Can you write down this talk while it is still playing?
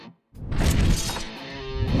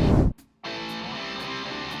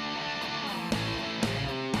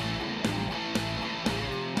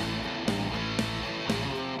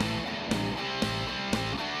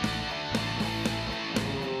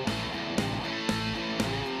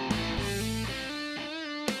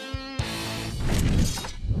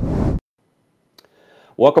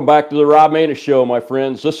Welcome back to the Rob Manus Show, my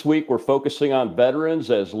friends. This week we're focusing on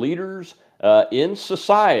veterans as leaders in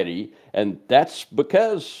society, and that's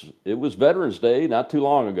because it was Veterans Day not too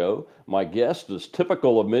long ago. My guest is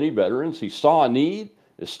typical of many veterans. He saw a need,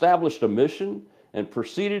 established a mission, and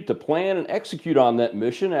proceeded to plan and execute on that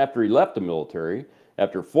mission after he left the military.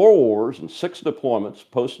 After 4 wars and 6 deployments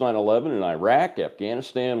post 9/11 in Iraq,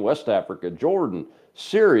 Afghanistan, West Africa, Jordan,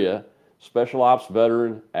 Syria, Special Ops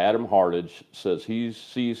veteran Adam Hardage says he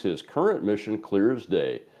sees his current mission clear as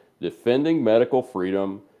day, defending medical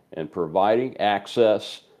freedom and providing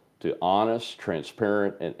access to honest,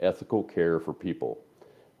 transparent, and ethical care for people,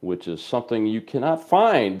 which is something you cannot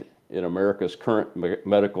find in America's current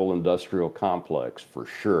medical industrial complex for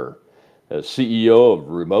sure. As CEO of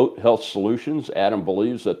Remote Health Solutions, Adam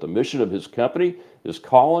believes that the mission of his company is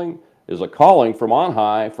a calling from on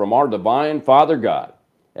high from our divine Father God.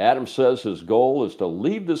 Adam says his goal is to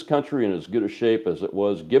leave this country in as good a shape as it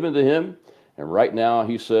was given to him. And right now,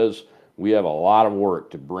 he says, we have a lot of work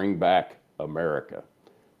to bring back America.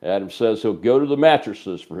 Adam says he'll go to the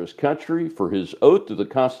mattresses for his country, for his oath to the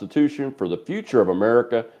Constitution, for the future of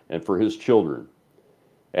America, and for his children.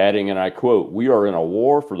 Adding, and I quote, we are in a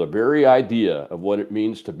war for the very idea of what it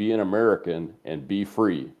means to be an American and be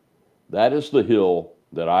free. That is the hill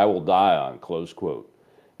that I will die on, close quote.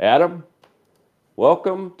 Adam,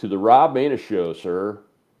 welcome to the Rob Manus Show, sir.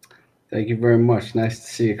 Thank you very much. Nice to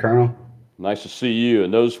see you, Colonel. Nice to see you.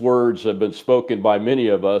 And those words have been spoken by many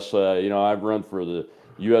of us. I've run for the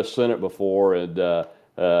U.S. Senate before, and doggone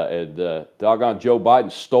Joe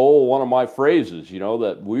Biden stole one of my phrases,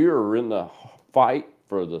 that we are in the fight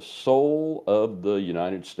for the soul of the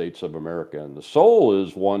United States of America. And the soul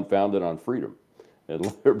is one founded on freedom and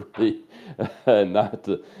liberty, and not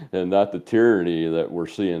the tyranny that we're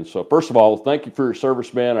seeing. So first of all, thank you for your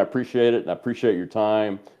service, man. I appreciate it, and I appreciate your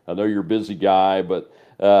time. I know you're a busy guy, but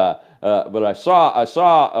I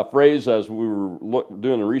saw a phrase as we were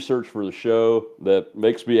doing the research for the show that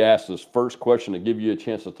makes me ask this first question to give you a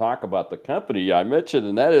chance to talk about the company I mentioned,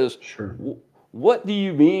 and that is, Sure. what do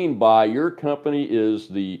you mean by your company is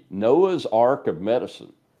the Noah's Ark of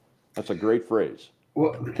medicine? That's a great phrase.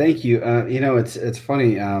 Well, thank you. It's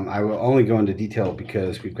funny. I will only go into detail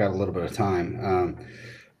because we've got a little bit of time.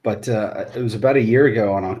 But it was about a year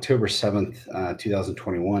ago on October 7th,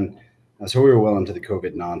 2021. So we were well into the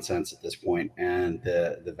COVID nonsense at this point, and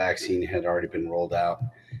the vaccine had already been rolled out.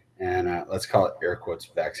 And let's call it air quotes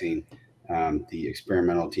vaccine, the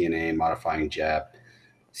experimental DNA modifying jab.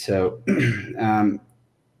 So um,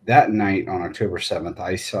 that night on October 7th,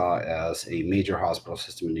 I saw as a major hospital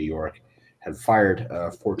system in New York had fired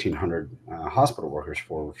 1,400 hospital workers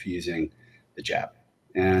for refusing the jab.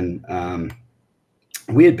 And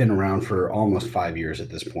we had been around for almost 5 years at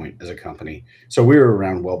this point as a company. So we were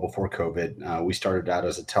around well before COVID. We started out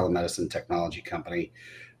as a telemedicine technology company.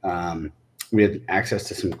 Um, we had access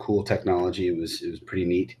to some cool technology. It was pretty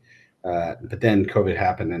neat. But then COVID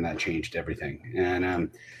happened and that changed everything. And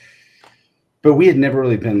but we had never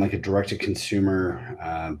really been like a direct to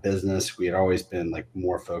consumer business. We had always been like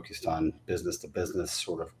more focused on business to business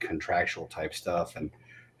sort of contractual type stuff. And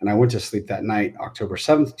I went to sleep that night, October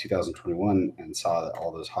 7th, 2021, and saw that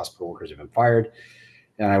all those hospital workers had been fired.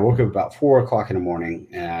 And I woke up about 4 o'clock in the morning,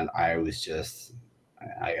 and I was just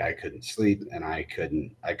I couldn't sleep, and I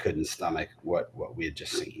couldn't stomach what we had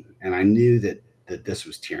just seen. And I knew that this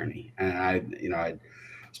was tyranny. And I'd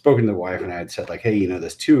spoken to the wife, and I had said like, hey,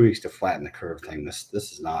 this 2 weeks to flatten the curve thing. This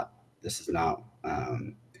is not. This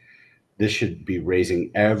should be raising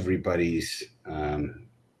everybody's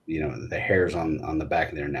the hairs on the back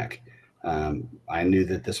of their neck. I knew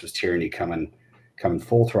that this was tyranny coming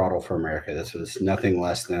full throttle for America. This was nothing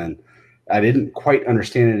less than. I didn't quite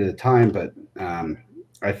understand it at the time, but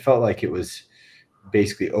I felt like it was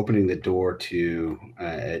basically opening the door to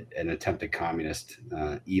an attempted communist,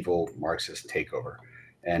 evil Marxist takeover.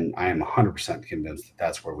 And I am 100% convinced that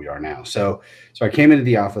that's where we are now. So I came into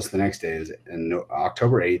the office the next day, and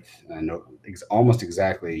October 8th, almost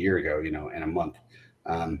exactly a year ago, in a month.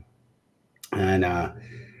 Um, and I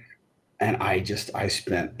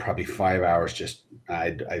spent probably 5 hours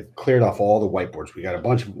I cleared off all the whiteboards. We got a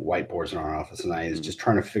bunch of whiteboards in our office, and I was just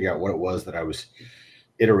trying to figure out what it was that I was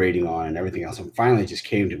iterating on and everything else. And finally, it just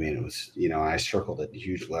came to me, and it was, I circled it in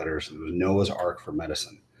huge letters, and it was Noah's Ark for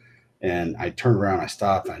medicine. And I turned around, I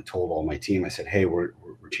stopped, and I told all my team, I said, "Hey, we're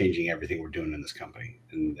changing everything we're doing in this company."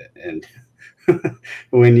 And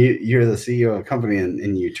when you're the CEO of a company,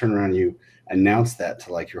 and you turn around, and you announce that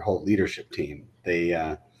to like your whole leadership team, they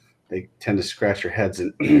tend to scratch their heads,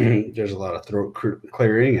 and there's a lot of throat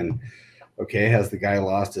clearing. And okay, has the guy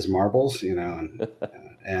lost his marbles? And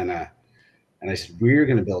And I said, we're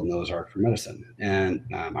going to build Noah's Ark for medicine. And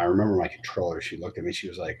I remember my controller, she looked at me, she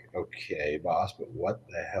was like, okay, boss, but what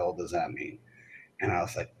the hell does that mean? And I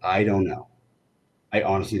was like, I don't know. I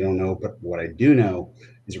honestly don't know. But what I do know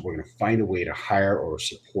is that we're going to find a way to hire or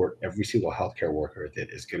support every single healthcare worker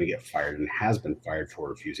that is going to get fired and has been fired for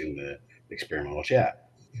refusing the experimental jab.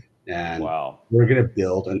 And Wow. we're going to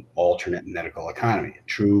build an alternate medical economy, a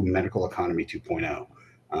true medical economy 2.0,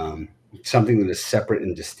 um, something that is separate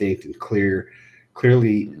and distinct and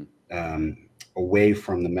clearly Hmm. um, away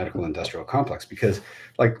from the medical industrial complex. Because,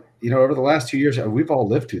 like, over the last 2 years, we've all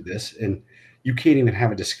lived through this, and you can't even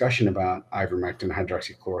have a discussion about ivermectin,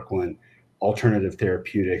 hydroxychloroquine, alternative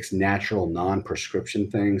therapeutics, natural non-prescription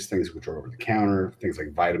things which are over the counter, things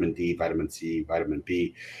like vitamin D, vitamin C, vitamin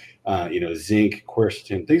B, zinc,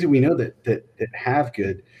 quercetin, things that we know that have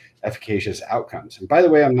good, efficacious outcomes. And by the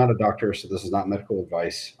way, I'm not a doctor, so this is not medical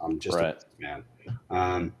advice. I'm just a Right.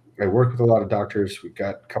 man. I work with a lot of doctors. We've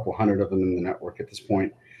got a couple hundred of them in the network at this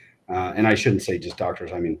point. And I shouldn't say just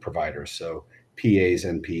doctors, I mean providers. So PAs,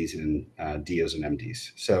 NPs, and DOs and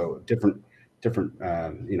MDs. So different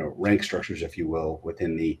rank structures, if you will,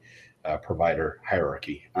 within the provider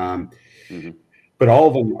hierarchy. Hmm. But all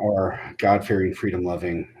of them are God fearing, freedom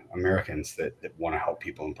loving Americans that want to help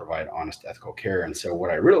people and provide honest, ethical care. And so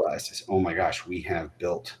what I realized is, oh my gosh, we have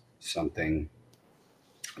built something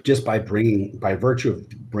just by virtue of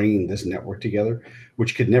bringing this network together,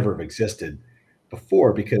 which could never have existed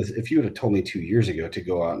before. Because if you would have told me 2 years ago to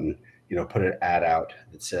go out and put an ad out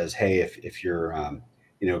that says, hey, if you're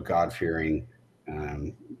God fearing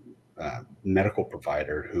um, medical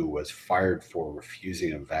provider who was fired for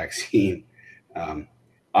refusing a vaccine, um,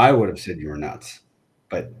 I would have said you were nuts.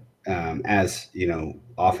 But as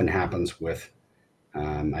often happens with,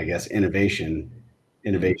 I guess, Hmm.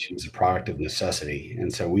 innovation is a product of necessity,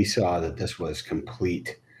 and so we saw that this was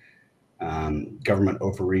complete government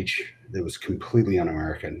overreach. That was completely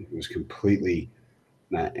un-American. It was completely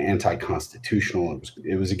anti-constitutional.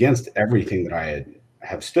 It was against everything that I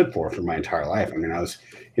have stood for my entire life. I mean, I was,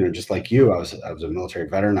 just like you. I was a military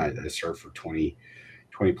veteran. I served for 20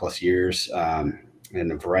 plus years in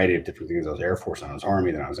a variety of different things. I was Air Force, and I was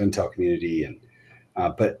Army, then I was Intel community, and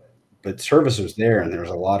but service was there, and there was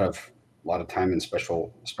a lot of time in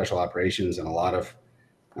special operations, and a lot of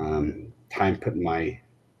time putting my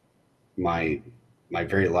my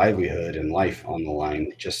very livelihood and life on the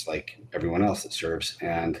line, just like everyone else that serves.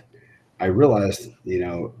 And I realized,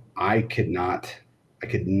 I could not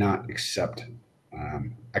accept.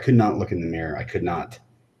 I could not look in the mirror. I could not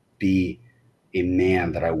be a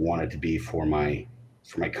man that I wanted to be for my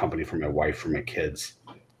company, for my wife, for my kids,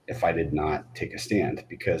 if I did not take a stand.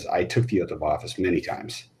 Because I took the oath of office many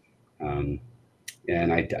times, um,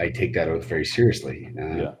 and I take that oath very seriously.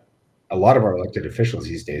 Yeah. A lot of our elected officials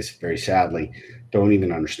these days, very sadly, don't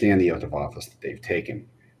even understand the oath of office that they've taken.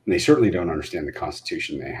 And they certainly don't understand the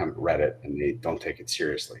Constitution. They haven't read it, and they don't take it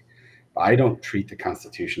seriously. But I don't treat the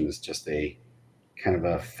Constitution as just a kind of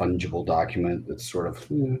a fungible document that's sort of,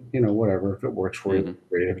 whatever. If it works for you, Hmm.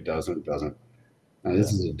 great. If it doesn't, it doesn't.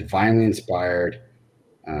 This Yeah. is a divinely inspired,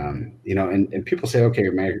 and people say, okay,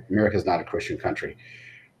 America's not a Christian country.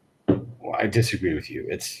 Well, I disagree with you.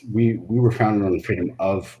 We were founded on the freedom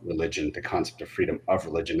of religion, the concept of freedom of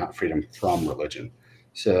religion, not freedom from religion.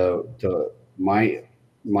 So my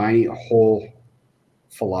whole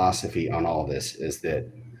philosophy on all this is that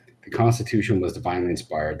the Constitution was divinely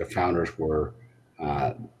inspired. The founders were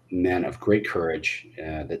uh, men of great courage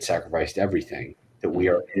that sacrificed everything. That we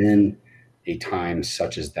Hmm. are in a time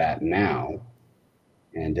such as that now,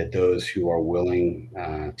 and that those who are willing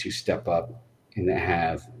to step up and that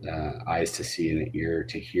have eyes to see and an ear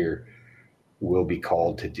to hear will be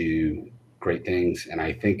called to do great things. And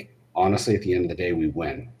I think, honestly, at the end of the day, we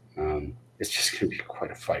win. It's just going to be quite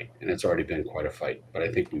a fight, and it's already been quite a fight, but I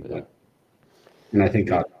think we Yeah. win. And I think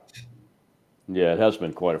Yeah. God, Yeah, it has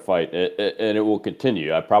been quite a fight, and it will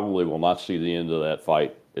continue. I probably will not see the end of that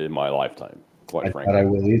fight in my lifetime, quite I thought I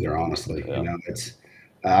frankly. will either, honestly. Yeah.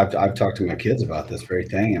 I've talked to my kids about this very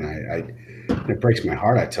thing, and it breaks my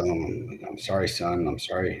heart. I tell them, I'm sorry, son. I'm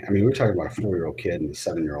sorry. I mean, we're talking about a 4-year-old kid and a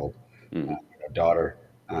 7-year-old Hmm. daughter,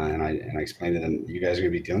 and I explained to them, you guys are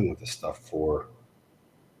going to be dealing with this stuff for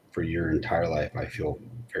your entire life. I feel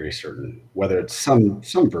very certain. Whether it's some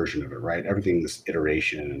version of it, right? Everything's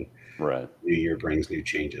iteration, and Right. new year brings new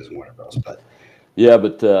changes and whatever else. But Yeah,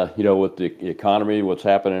 but with the economy, what's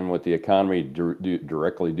happening with the economy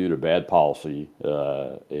directly due to bad policy,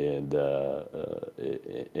 and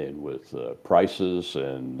with prices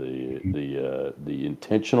and the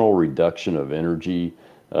intentional reduction of energy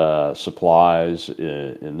supplies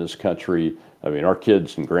in this country, I mean, our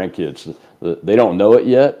kids and grandkids, they don't know it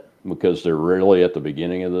yet because they're really at the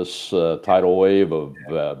beginning of this tidal wave of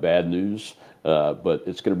bad news. But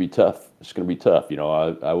it's going to be tough. It's going to be tough. You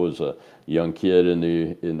know, I was a young kid in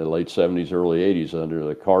the late '70s, early '80s under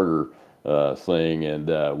the Carter thing,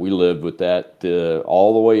 and we lived with that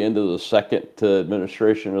all the way into the second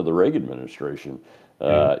administration of the Reagan administration.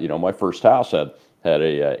 Yeah. You know, my first house had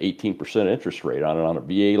a 18% interest rate on it on a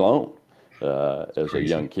VA loan as a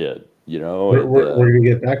young Crazy. kid. You know, We're gonna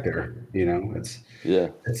get back there. You know, yeah,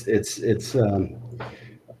 it's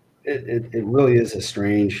it really is a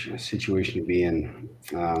strange situation to be in,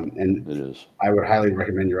 and it is. I would highly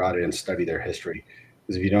recommend your audience study their history,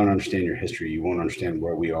 because if you don't understand your history, you won't understand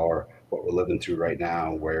where we are, what we're living through right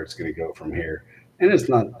now, where it's going to go from here. And it's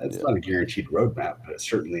Yeah, not a guaranteed roadmap, but it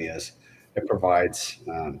certainly is. It provides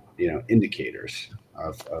indicators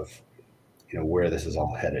of where this is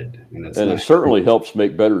all headed, and it's and it not. certainly helps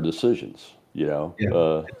make better decisions. You know,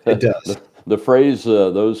 Yeah, it does. the phrase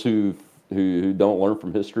 "those who don't learn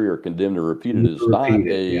from history are condemned to repeat it" is not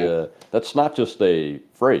Repeat it. Yeah, a that's not just a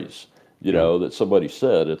phrase. You no, know that somebody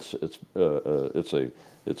said.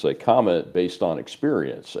 It's a comment based on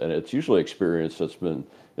experience, and it's usually experience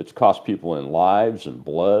it's cost people in lives and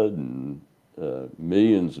blood and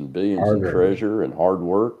millions and billions in harder. treasure and hard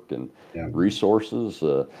work and Yeah. resources.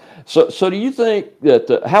 So do you think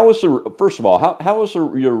that how was the first of all how was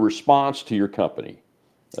your response to your company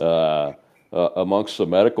amongst the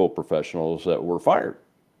medical professionals that were fired?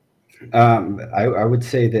 I would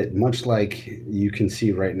say that much like you can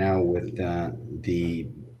see right now with the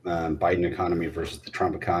Biden economy versus the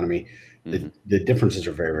Trump economy, Hmm. the differences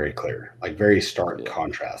are very, very clear, like very stark Yeah,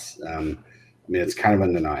 contrasts. I mean, it's kind of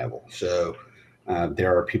undeniable. So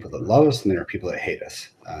there are people that love us and there are people that hate us.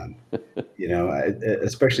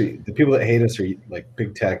 Especially the people that hate us are like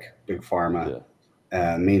big tech, big pharma,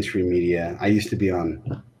 yeah, mainstream media. I used to be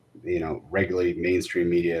on regularly mainstream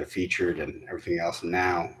media featured and everything else. And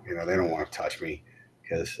now, they don't want to touch me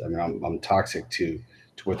because I mean, I'm toxic to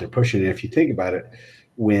what they're pushing. And if you think about it,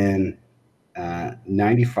 when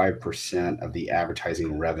 95% of the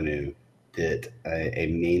advertising revenue that a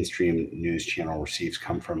mainstream news channel receives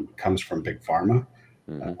comes from big pharma,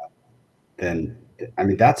 uh, hmm, then I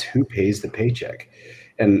mean that's who pays the paycheck.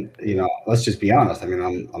 And yeah, let's just be honest. I mean,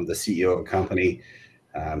 I'm the CEO of a company.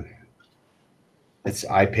 Um, it's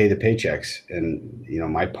I pay the paychecks, and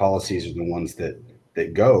my policies are the ones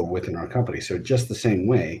that go within our company. So just the same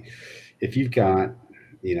way, if you've got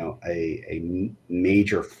a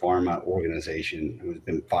major pharma organization who's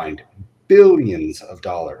been fined billions of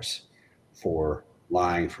dollars for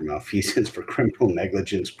lying, for malfeasance, for criminal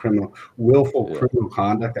negligence, willful yeah, criminal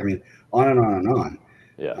conduct. I mean, on and on and on.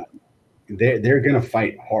 yeah, Uh, they're going to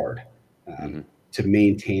fight hard um, hmm, to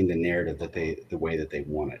maintain the narrative the way that they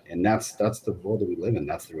want it, and that's the world that we live in.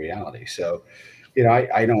 That's the reality. So,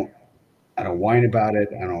 I don't whine about it.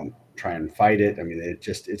 I don't try and fight it. I mean,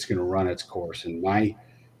 it's going to run its course. And my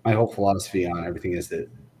whole philosophy on everything is that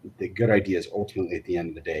the good ideas ultimately at the end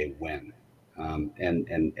of the day win,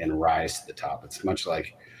 and rise to the top. It's much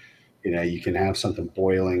like you can have something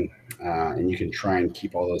boiling, and you can try and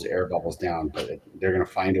keep all those air bubbles down, but they're going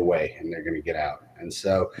to find a way and they're going to get out. And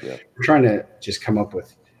so yeah, we're trying to just come up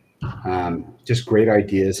with just great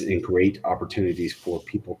ideas and great opportunities for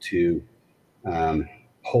people to um,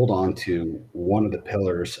 hold on to one of the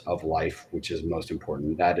pillars of life, which is most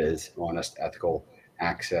important. That is honest, ethical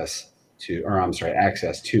access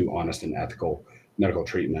access to honest and ethical medical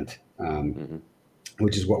treatment, hmm,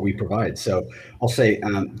 which is what we provide. So I'll say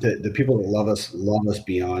the people that love us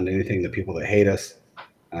beyond anything. The people that hate us,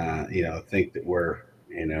 think that we're,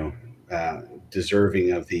 you know, uh,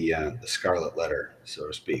 deserving of the scarlet letter, so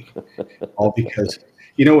to speak, all because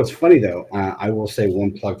what's funny though. I will say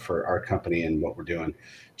one plug for our company and what we're doing,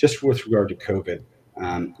 just with regard to COVID.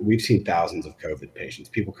 We've seen thousands of COVID patients.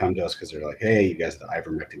 People come to us because they're like, "Hey, you guys are the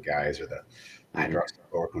ivermectin guys or the hmm,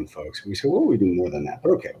 hydroxychloroquine folks." We say, "Well, we do more than that,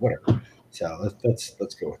 but okay, whatever." So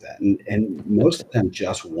let's go with that. And most of them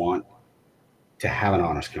just want to have an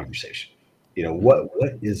honest conversation. hmm, What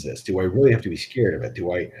is this? Do I really have to be scared of it?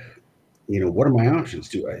 Do I what are my options?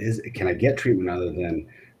 Can I get treatment other than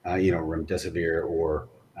remdesivir or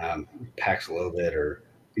Paxlovid or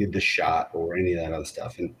the shot or any of that other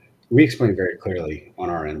stuff? And we explained very clearly on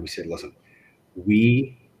our end. We said, listen,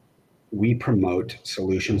 we we promote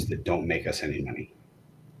solutions that don't make us any money.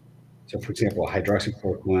 So, for example,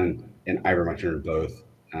 hydroxychloroquine and ivermectin are both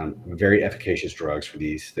very efficacious drugs for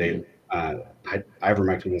these. hmm,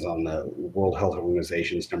 Ivermectin is on the World Health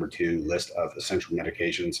Organization's #2 list of essential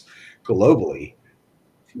medications globally.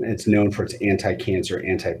 It's known for its anti-cancer,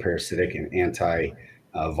 anti-parasitic, and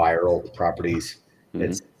viral properties. Hmm.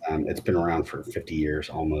 It's been around for 50 years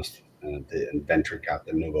almost. The inventor got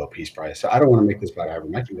the Nobel Peace Prize. So I don't want to make this about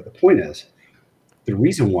ivermectin, but the point is the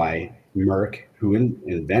reason why Merck, who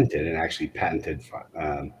invented and actually patented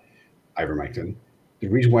ivermectin, the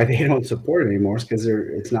reason why they don't support it anymore is because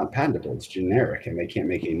it's not patentable. It's generic, and they can't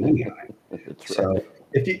make any money on it. That's right. So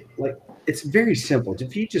if you like, it's very simple.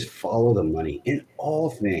 If you just follow the money in all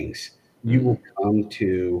things, you Hmm. will come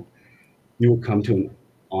to you will come to an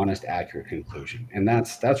honest, accurate conclusion. And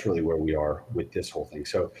that's really where we are with this whole thing.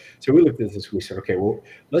 So we looked at this. We said, okay, well,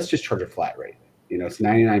 let's just charge a flat rate. It's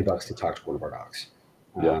 $99 to talk to one of our docs.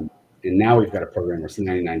 Yep. Um, and now we've got a program where it's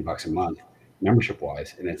 $99 a month, membership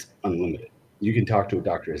wise, and it's unlimited. You can talk to a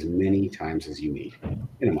doctor as many times as you need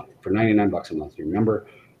in a month for $99 a month. You remember,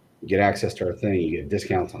 you get access to our thing. You get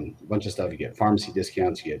discounts on a bunch of stuff. You get pharmacy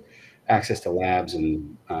discounts. You get access to labs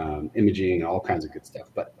and imaging and all kinds of good stuff.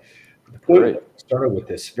 But the point Great. started with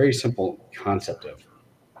this very simple concept of,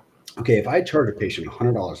 okay, if I charge a patient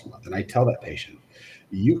 $100 a month and I tell that patient,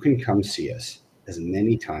 you can come see us as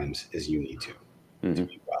many times as you need to Hmm.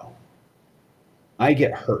 be well, I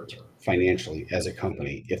get hurt financially as a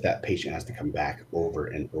company if that patient has to come back over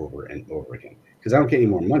and over and over again because I don't get any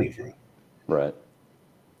more money from it. Right.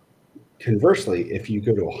 Conversely, if you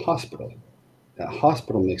go to a hospital, that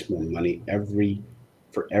hospital makes more money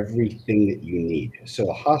for everything that you need. So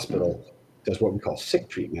a Hmm. hospital does what we call sick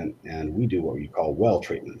treatment, and we do what we call well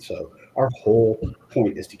treatment. So our whole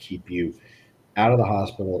point is to keep you out of the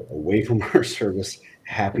hospital, away from our service,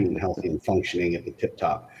 happy and healthy and functioning at the tip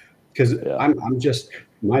top. Because Yeah. I'm just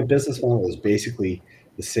my business model is basically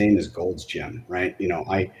the same as Gold's Gym, right?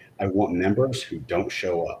 I want members who don't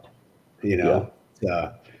show up. You Yeah. know,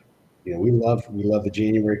 uh, we love the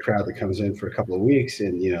January crowd that comes in for a couple of weeks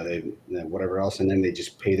and whatever else, and then they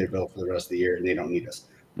just pay their bill for the rest of the year and they don't need us.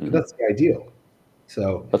 But Hmm. that's the ideal.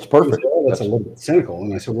 So That's people say, perfect. "Oh, that's a That's little bit cynical,"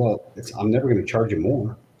 and I said, "Well, I'm never going to charge you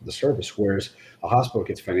more for the service." Whereas a hospital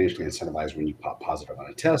gets financially incentivized when you pop positive on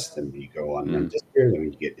a test, and you go on mm, remdesivir, then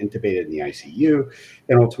when you get intubated in the ICU,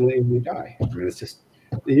 and ultimately you die. I mean, it's just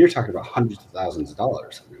you're talking about hundreds of thousands of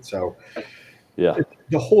dollars. I mean, so yeah.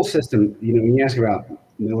 the whole system, when you ask about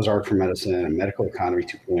Noah's Ark for medicine and medical economy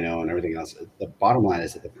 2.0 and everything else, the bottom line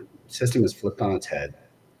is that the system is flipped on its head,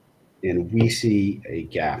 and we see a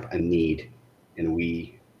gap, a need, and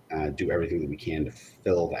we do everything that we can to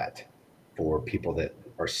fill that for people that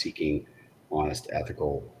are seeking honest,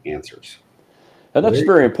 ethical answers. And So that's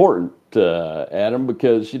there, very important, Adam,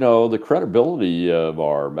 because the credibility of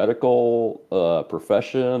our medical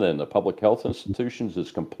profession and the public health institutions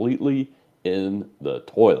is completely in the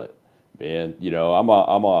toilet. And I'm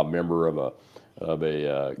a member of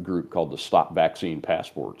a group called the Stop Vaccine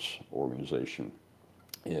Passports organization,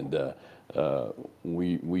 and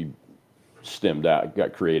we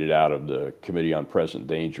got created out of the Committee on Present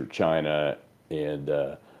Danger China and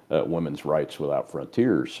Women's Rights Without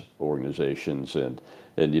Frontiers organizations, and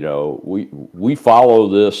we follow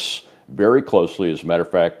this very closely. As a matter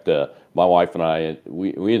of fact, my wife and I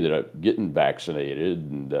we ended up getting vaccinated,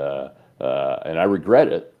 and I regret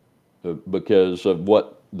it because of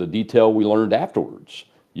what the detail we learned afterwards.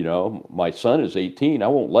 My son is 18. I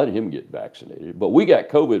won't let him get vaccinated. But we got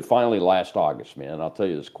COVID finally last August, man. I'll tell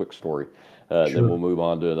you this quick story, then sure. we'll move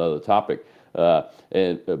on to another topic.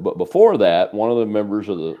 But before that, one of the members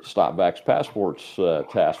of the Stop Vax Passports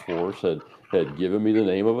task force had given me the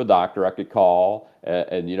name of a doctor I could call.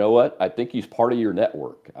 And you know what? I think he's part of your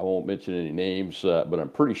network. I won't mention any names, but I'm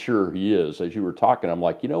pretty sure he is. As you were talking, I'm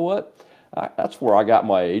like, you know what? That's where I got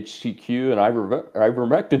my HCQ and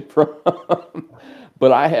ivermectin from.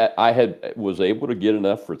 But I was able to get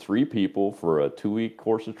enough for 3 people for a 2-week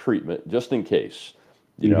course of treatment, just in case,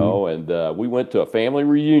 Hmm. And we went to a family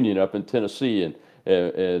reunion up in Tennessee,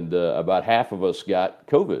 and about half of us got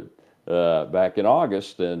COVID back in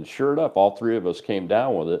August, and sure enough, all 3 of us came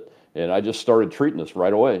down with it, and I just started treating us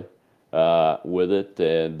right away with it,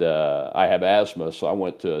 and I have asthma, so I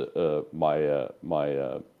went to my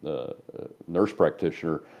nurse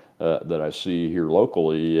practitioner that I see here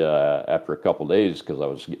locally after a couple of days because I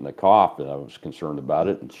was getting a cough and I was concerned about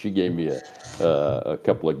it, and she gave me a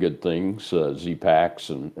couple of good things, Z-Packs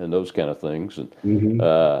and those kind of things, Hmm.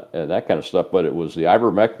 and that kind of stuff. But it was the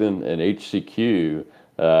ivermectin and HCQ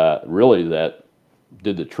really that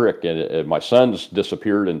did the trick, and my son's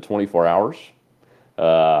disappeared in 24 hours.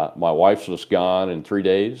 My wife's was gone in 3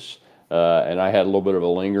 days, and I had a little bit of a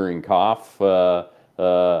lingering cough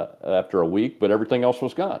after a week, but everything else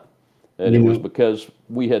was gone. And You it was know, because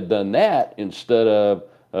we had done that instead of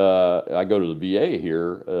I go to the VA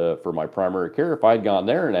here for my primary care. If I had gone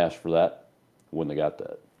there and asked for that, wouldn't have got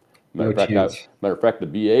that. No chance. Matter of fact, the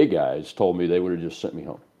VA guys told me they would have just sent me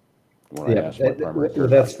home when I Yeah, asked my primary care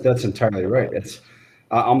well, doctor that's entirely right. about it. It's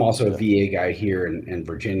I'm also a Yeah. VA guy here in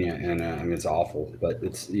Virginia, and I mean it's awful, but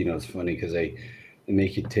it's it's funny because they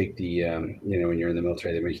make you take the when you're in the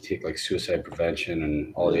military, they make you take like suicide prevention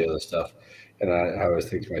and all Yeah. the other stuff. And I always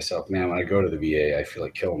think to myself, man, when I go to the VA, I feel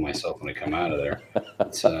like killing myself when I come out of there.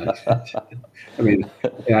 It's I mean,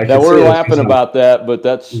 and I Now can say we're this laughing because I'm about that, but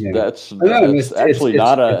yeah. I know, I mean, that's actually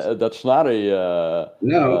not it's a that's not a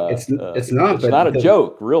no, it's not, it's but not a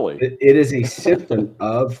joke, really. it is a symptom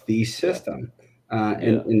of the Yeah. system. Yeah.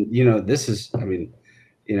 And this is, I mean,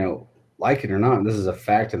 you know, like it or not, this is a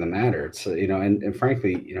fact of the matter. It's and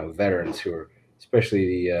frankly, veterans who are,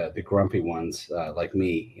 especially the grumpy ones like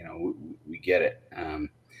me, we get it. Hmm.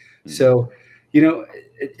 So,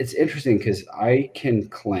 it's interesting because I can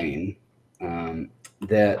claim um,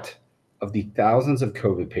 that of the thousands of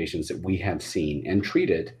COVID patients that we have seen and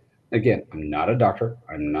treated, again, I'm not a doctor.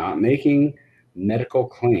 I'm not making medical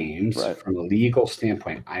claims Right. from a legal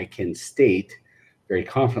standpoint. I can state very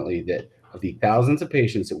confidently that of the thousands of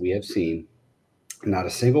patients that we have seen, not a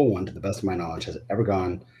single one, to the best of my knowledge, has ever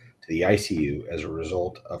gone to the ICU as a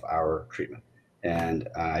result of our treatment. And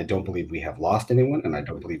I don't believe we have lost anyone, and I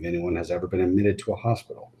don't believe anyone has ever been admitted to a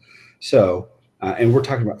hospital. So, and we're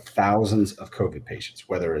talking about thousands of COVID patients,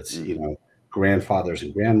 whether it's Hmm. grandfathers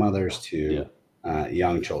and grandmothers Yeah. to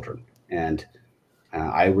young children. And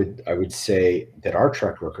I would say that our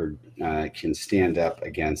track record can stand up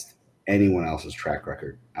against anyone else's track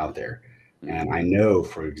record out there. And Hmm. I know,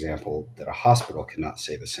 for example, that a hospital cannot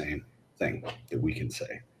say the same thing that we can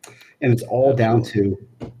say. And it's all down Absolutely.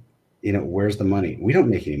 to, where's the money? We don't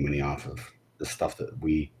make any money off of the stuff that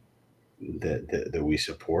we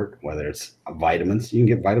support, whether it's vitamins. You can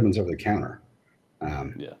get vitamins over the counter.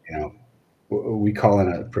 Um, Yeah. you know, we call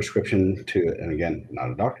in a prescription to, and again, not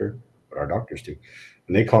a doctor, but our doctors do,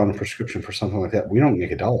 and they call in a prescription for something like that. We don't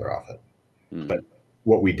make a dollar off it, but Hmm.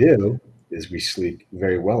 what we do is we sleep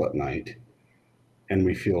very well at night, and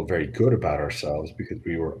we feel very good about ourselves because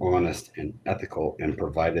we were honest and ethical and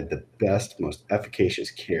provided the best, most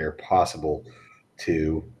efficacious care possible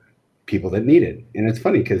to people that need it. And it's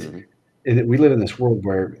funny because Hmm. we live in this world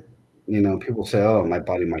where people say, "Oh, my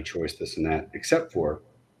body, my choice," this and that, except for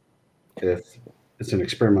if it's an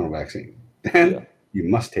experimental vaccine, Yeah. then you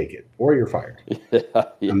must take it or you're fired. Yeah.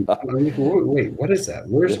 Yeah. I'm like, wait, what is that?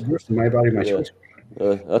 Yeah. Where's the my body, my Yeah. choice?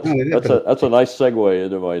 Not only that, That's but a nice segue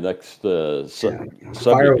into my next yeah, fire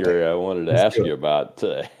subject away. area I wanted to Let's ask do you it. about,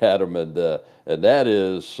 Adam, and that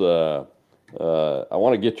is I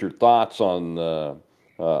want to get your thoughts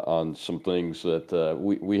on some things that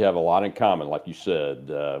we have a lot in common. Like you said,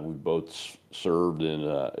 we both served in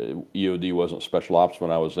EOD wasn't special ops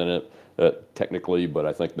when I was in it technically, but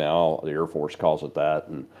I think now the Air Force calls it that.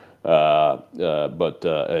 And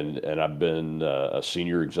I've been a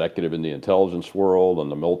senior executive in the intelligence world on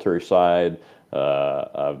the military side.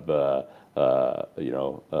 I've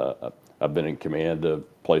I've been in command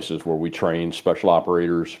of places where we train special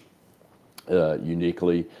operators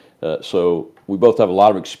uniquely. So we both have a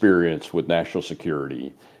lot of experience with national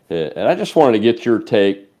security, and I just wanted to get your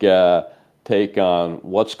take on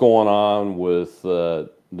what's going on with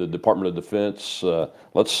the Department of Defense.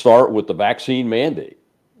 Let's start with the vaccine mandate.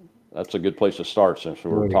 That's a good place to start since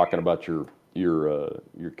we're Boy, talking about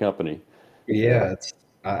your company. Uh, yeah,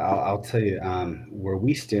 I'll tell you where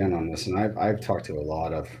we stand on this, and I've talked to a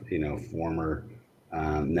lot of former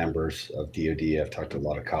members of DoD. I've talked to a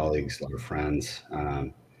lot of colleagues, a lot of friends.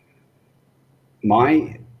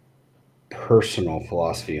 My personal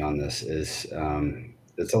philosophy on this is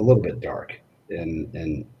it's a little bit dark,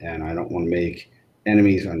 and I don't want to make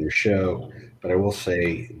enemies on your show, but I will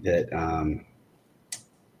say that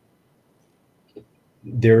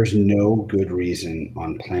there's no good reason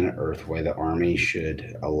on planet Earth why the Army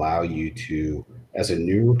should allow you to, as a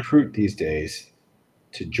new recruit these days,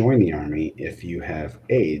 to join the Army if you have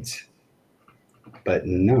AIDS, but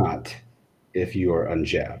not if you are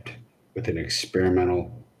unjabbed with an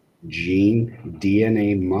experimental gene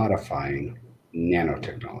DNA modifying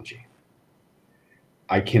nanotechnology.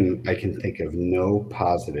 I can think of no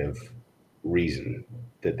positive reason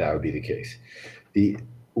that that would be the case. The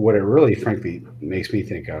What it really frankly makes me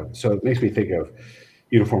think of, so it makes me think of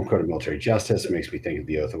Uniform Code of Military Justice, it makes me think of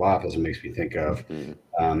the oath of office, it makes me think of mhm.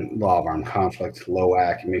 law of armed conflict,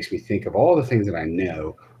 LOAC, it makes me think of all the things that I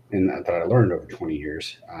know and that I learned over 20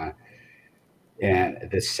 years. And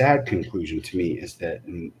the sad conclusion to me is that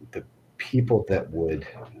the people that would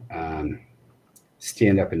um,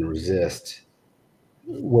 stand up and resist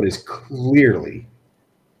what is clearly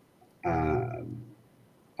uh,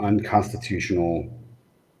 unconstitutional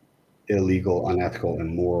illegal, unethical,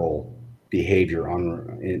 immoral behavior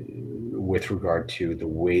with regard to the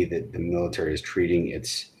way that the military is treating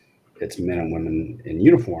its men and women in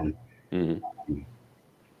uniform. Hmm.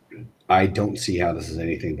 I don't see how this is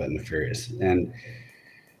anything but nefarious. And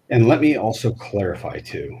let me also clarify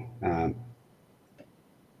too.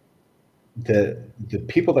 The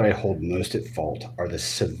people that I hold most at fault are the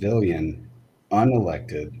civilian,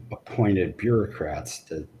 unelected, appointed bureaucrats,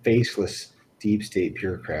 the faceless deep state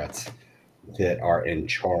bureaucrats that are in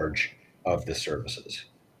charge of the services.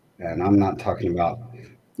 And I'm not talking about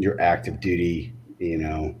your active duty,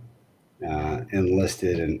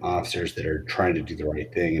 enlisted and officers that are trying to do the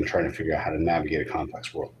right thing and trying to figure out how to navigate a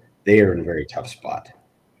complex world. They are in a very tough spot.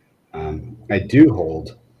 I do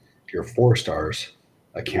hold your 4 stars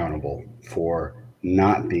accountable for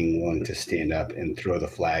not being willing to stand up and throw the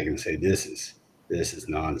flag and say this is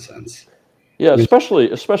nonsense. Yeah, I mean,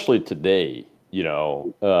 especially today.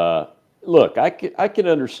 Look, I can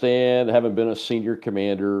understand having been a senior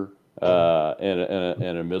commander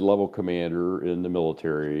and a mid level commander in the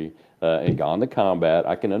military and gone to combat.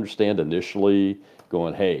 I can understand initially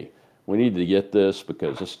going, hey, we need to get this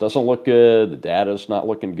because this doesn't look good. The data's not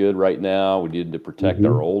looking good right now. We need to protect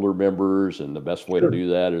our mhm, older members, and the best way to sure, do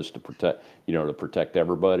that is to protect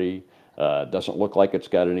everybody. Doesn't look like it's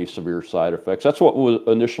got any severe side effects. That's what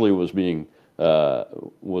initially uh,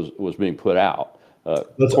 was being put out. Of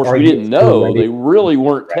let's course, we argue didn't if they're know ready. they really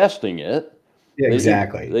weren't Right. testing it. Yeah, They didn't.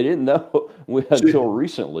 exactly. They didn't know So, until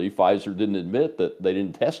recently. Pfizer didn't admit that they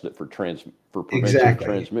didn't test it for prevention of exactly.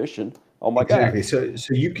 transmission. Oh my Exactly. gosh!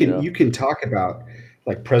 So you You can know. you can talk about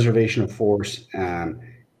like preservation of force, Yeah.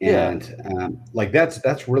 and like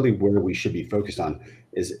that's really where we should be focused on.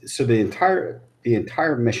 Is so the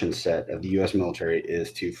entire mission set of the U.S. military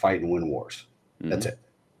is to fight and win wars. Hmm. That's it.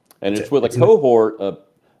 And That's it's it. with a It's not. cohort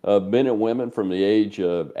of men and women from the age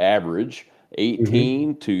of average Hmm.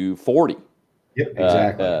 18 to 40. Yep.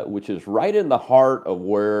 Exactly. Which is right in the heart of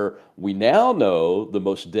where we now know the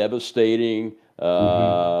most devastating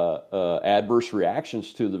Hmm. adverse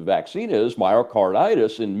reactions to the vaccine is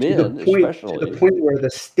myocarditis in To the men, point especially. where the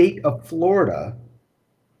state of Florida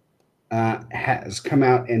has come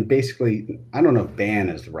out and basically, I don't know if ban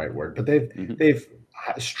is the right word, but they've Hmm. they've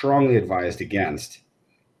strongly advised against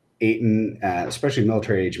especially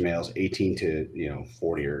military age males, 18 to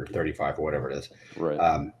 40 or 35 or whatever it is, Right.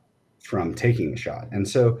 um, from taking the shot. And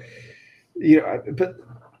so but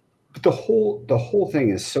the whole thing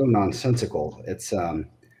is so nonsensical.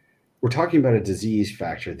 We're talking about a disease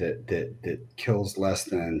factor that kills less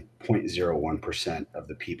than 0.01% of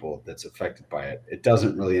the people that's affected by it. It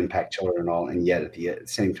doesn't really impact children at all, and yet at the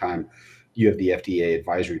same time, you have the FDA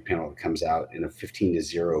advisory panel that comes out in a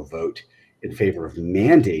 15-0 vote in favor of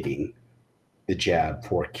mandating the jab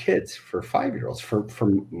for kids, for 5-year-olds, for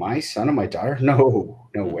my son and my daughter. No,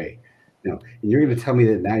 no Hmm. way, no. And you're going to tell me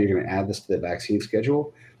that now you're going to add this to the vaccine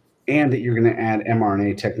schedule, and that you're going to add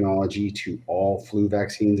mRNA technology to all flu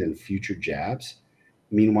vaccines and future jabs.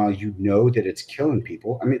 Meanwhile, you know that it's killing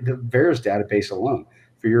people. I mean, the VAERS database alone,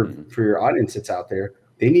 for your Hmm. for your audience that's out there,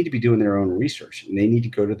 they need to be doing their own research, and they need to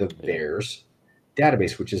go to the Yeah. VAERS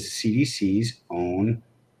database, which is CDC's own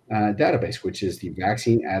database, which is the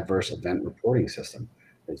Vaccine Adverse Event Reporting System.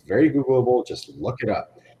 It's very Googleable. Just look it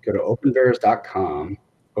up. Go to openvaers.com,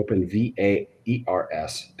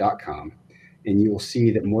 openvaers.com, and you will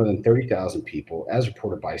see that more than 30,000 people, as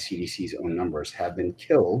reported by CDC's own numbers, have been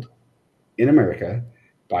killed in America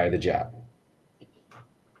by the jab.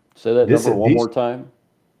 Say that This number one these more time.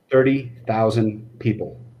 30,000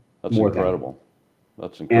 people, That's more than. incredible.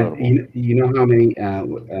 That's And incredible. you know how many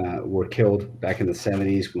were killed back in the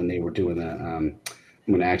 70s when they were doing the. I'm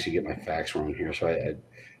going to actually get my facts wrong here. So I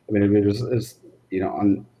mean, it was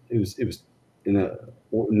it was in a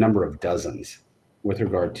number of dozens with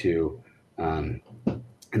regard to, um,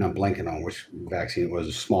 and I'm blanking on which vaccine it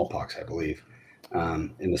was, smallpox, I believe,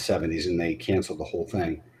 in the 70s, and they canceled the whole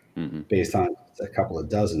thing Hmm. based on a couple of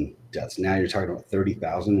dozen deaths. Now you're talking about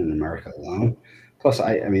 30,000 in America alone. Plus,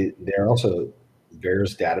 Yeah. I mean, there are also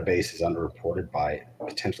VAERS database is underreported by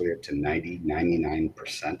potentially up to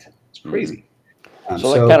 99%. It's Hmm. crazy.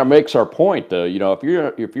 So that kind So, of makes our point, though.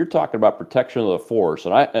 If you're talking about protection of the force,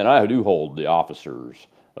 and I do hold the officers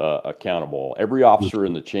accountable. Every officer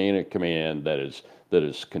in the chain of command that is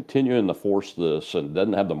continuing to force this and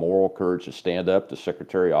doesn't have the moral courage to stand up to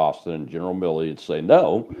Secretary Austin and General Milley and say,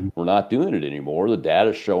 no, mhm, we're not doing it anymore. The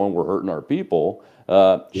data's showing we're hurting our people.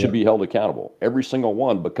 Should yep, be held accountable. Every single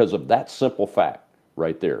one because of that simple fact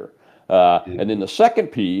right there. yep, And then the second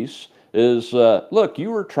piece. is look,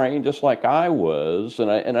 you were trained just like I was,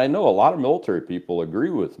 and I know a lot of military people agree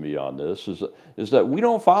with me on this. Is that we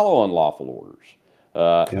don't follow unlawful orders,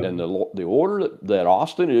 Yep. and the order that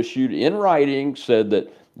Austin issued in writing said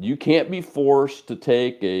that you can't be forced to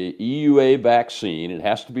take a EUA vaccine. It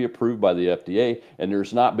has to be approved by the FDA, and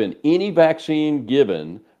there's not been any vaccine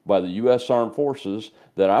given by the U.S. Armed Forces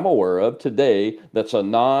that I'm aware of today that's a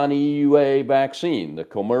non-EUA vaccine. The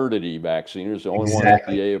Comirnaty vaccine is the only one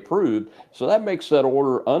Exactly. FDA approved, so that makes that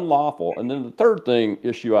order unlawful. And then the third thing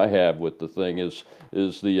issue I have with the thing is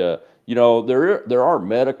the there are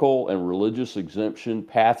medical and religious exemption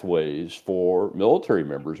pathways for military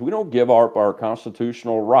members. We don't give up our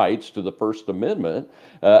constitutional rights to the First Amendment,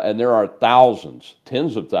 and there are thousands,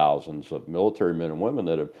 tens of thousands of military men and women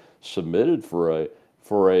that have submitted for a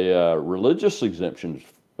religious exemption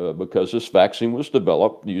because this vaccine was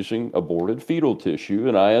developed using aborted fetal tissue,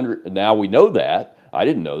 and now we know that. I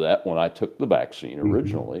didn't know that when I took the vaccine Hmm.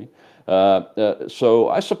 originally. So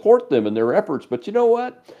I support them in their efforts. But you know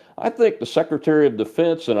what? I think the Secretary of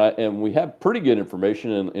Defense and we have pretty good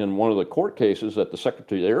information in one of the court cases that the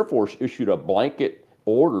Secretary of the Air Force issued a blanket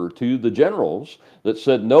order to the generals that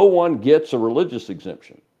said no one gets a religious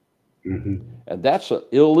exemption. Hmm. And that's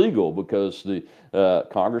illegal because the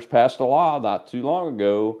Congress passed a law not too long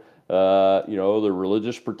ago, the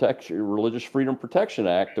Religious Freedom Protection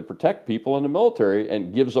Act to protect people in the military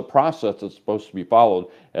and gives a process that's supposed to be followed.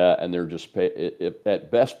 And they're just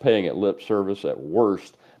at best paying it lip service. At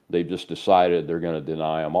worst, they've just decided they're going to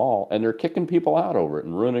deny them all, and they're kicking people out over it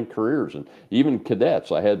and ruining careers. And even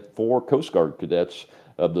cadets, I had 4 Coast Guard cadets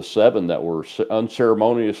of the 7 that were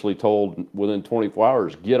unceremoniously told within 24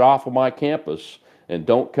 hours, get off of my campus and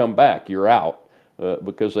don't come back, you're out,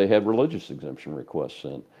 because they had religious exemption requests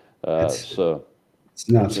in. It's So it's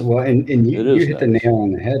nuts. it, Well, and it you is hit the nuts. nail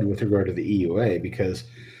on the head with regard to the EUA because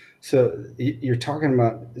you're talking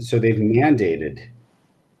about they've mandated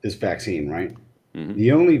this vaccine, right? Hmm.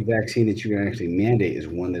 The only vaccine that you can actually mandate is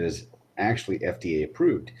one that is actually FDA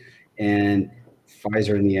approved. And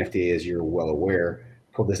Pfizer and the FDA, as you're well aware,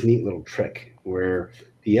 pulled this neat little trick where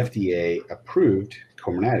the FDA approved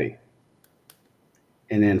Comirnaty.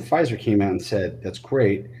 And then Pfizer came out and said, that's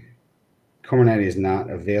great. Comirnaty is not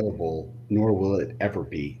available, nor will it ever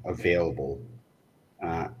be available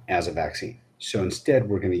as a vaccine. So instead,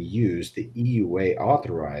 we're going to use the EUA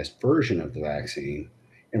authorized version of the vaccine,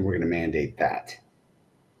 and we're going to mandate that.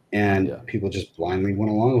 And Yeah. people just blindly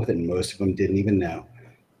went along with it, and most of them didn't even know.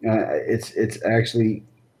 It's actually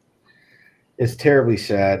it's terribly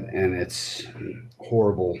sad and it's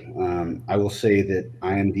horrible. I will say that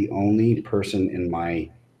I am the only person in my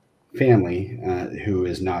family who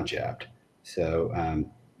is not jabbed. So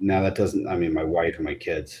now that doesn't. I mean, my wife and my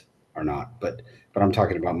kids are not, but I'm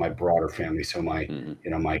talking about my broader family. So my Hmm.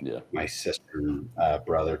 you know my Yeah. my sister and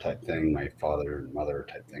brother type thing, my father and mother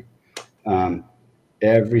type thing. Um,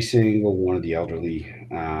 every single one of the elderly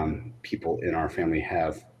people in our family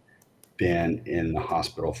have been in the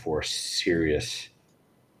hospital for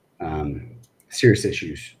um, serious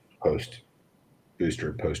issues post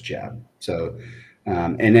booster, post jab. So,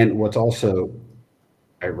 and then what's also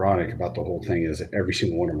ironic about the whole thing is that every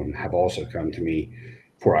single one of them have also come to me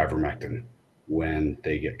for ivermectin when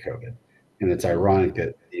they get COVID. And it's Hmm. ironic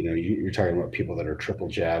that you're talking about people that are triple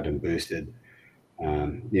jabbed and boosted,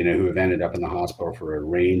 who have ended up in the hospital for a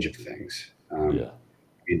range of things, Yeah.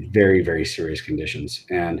 in very very serious conditions.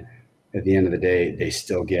 And at the end of the day, they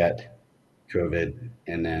still get COVID,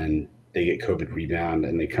 and then they get COVID rebound,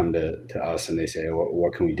 and they come to us and they say,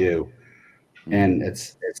 what can we do? Hmm. And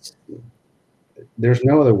it's there's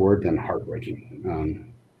no other word than heartbreaking.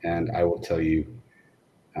 And I will tell you,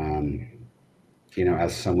 um,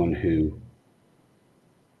 as someone who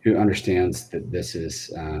understands that this is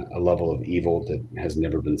a level of evil that has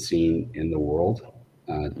never been seen in the world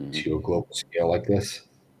Hmm. to a global scale like this,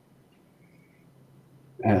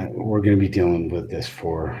 we're going to be dealing with this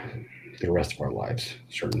for the rest of our lives,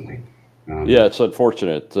 certainly. Yeah, Um, it's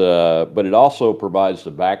unfortunate, but it also provides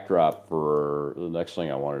the backdrop for the next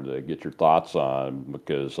thing I wanted to get your thoughts on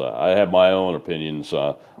because I have my own opinions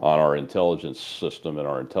on our intelligence system and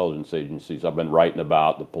our intelligence agencies. I've been writing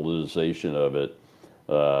about the politicization of it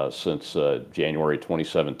since January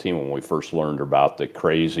 2017 when we first learned about the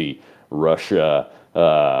crazy Russia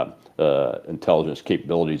intelligence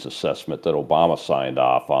capabilities assessment that Obama signed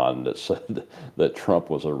off on that said that Trump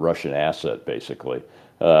was a Russian asset, basically.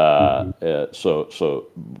 mhm.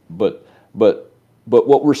 But but but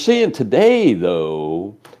what we're seeing today,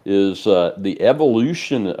 though, is the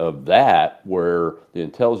evolution of that, where the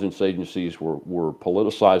intelligence agencies were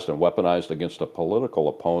politicized and weaponized against a political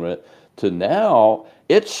opponent to now,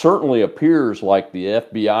 it certainly appears like the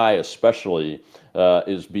FBI, especially,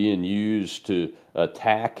 is being used to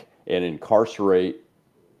attack and incarcerate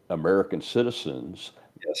American citizens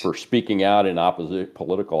Yes. for speaking out in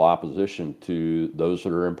political opposition to those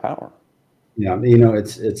that are in power. Yeah.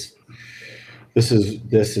 It's this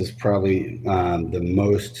is probably the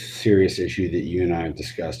most serious issue that you and I have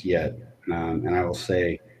discussed yet. And I will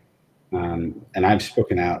say, and I've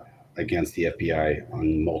spoken out against the FBI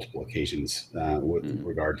on multiple occasions with Hmm.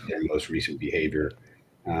 regard to their most recent behavior,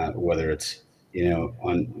 whether it's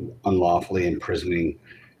unlawfully imprisoning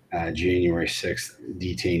January 6th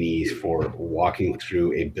detainees for walking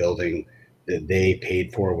through a building that they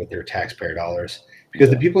paid for with their taxpayer dollars. Because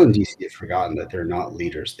the Yeah, people in DC have forgotten that they're not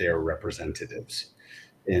leaders; they are representatives,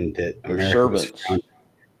 and that they're America was servants. founded.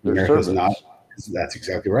 They're America is not. servants. That's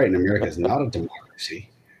exactly right. And America is not a democracy.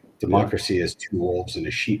 Yeah. Democracy is two wolves and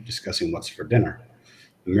a sheep discussing what's for dinner.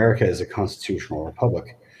 America is a constitutional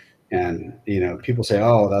republic. And people say,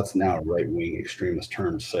 "Oh, that's now a right-wing extremist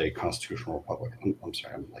term to say constitutional republic." I'm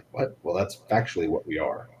sorry. I'm like, what? Well, that's factually what we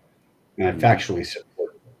are, and I Hmm. factually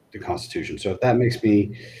support the Constitution. So if that makes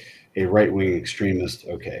me a right-wing extremist,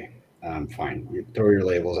 okay, fine. You throw your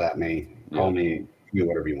labels at me, Yeah. call me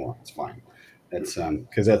whatever you want. It's fine. That's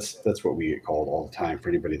because that's what we get called all the time for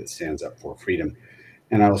anybody that stands up for freedom.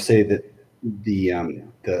 And I will say that the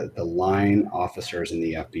line officers in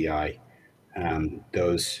the FBI,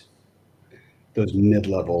 those mid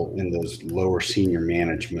level and those lower senior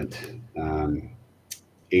management um,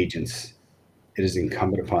 agents, it is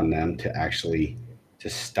incumbent upon them to actually to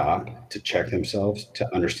stop, to check themselves,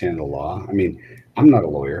 to understand the law. I mean, I'm not a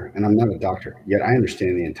lawyer and I'm not a doctor, yet I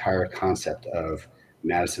understand the entire concept of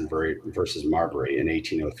Madison versus Marbury in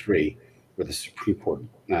 1803, where the Supreme Court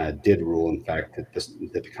did rule, in fact, that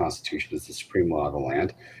the Constitution is the supreme law of the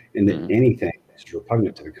land, and that Hmm. anything that is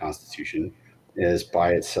repugnant to the Constitution is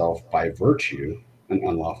by itself, by virtue, an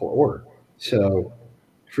unlawful order. So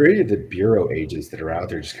for any of the bureau agents that are out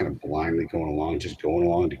there just kind of blindly going along, just going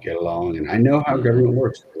along to get along, and I know how Hmm. government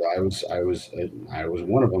works. I was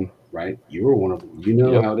one of them, right? You were one of them. You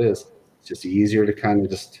know how Yep. it is. It's just easier to kind of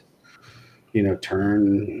just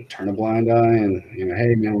turn a blind eye and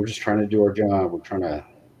hey man, we're just trying to do our job. We're trying to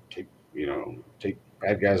take take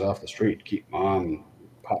bad guys off the street, keep mom and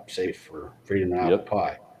pop safe for freedom and apple Yep.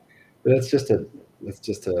 pie. But that's just a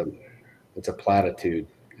it's a platitude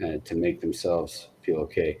to make themselves feel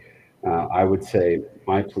okay. I would say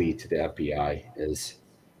my plea to the FBI is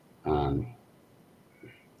um,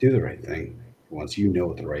 do the right thing once you know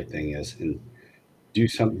what the right thing is, and do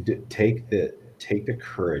something. Take the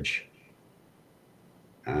courage,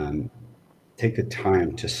 um, take the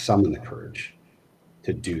time to summon the courage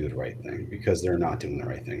to do the right thing because they're not doing the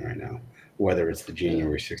right thing right now. Whether it's the Yeah.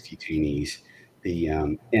 January 6th detainees, the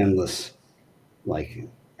endless like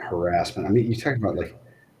harassment. I mean, you talk about like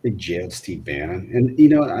they jailed Steve Bannon, and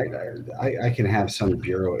I can have some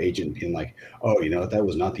bureau agent being like, "Oh, that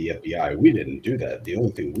was not the FBI. We didn't do that. The only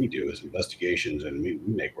thing we do is investigations and we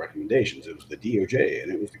make recommendations. It was the DOJ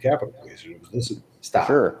and it was the Capitol Police and it was this." Stop,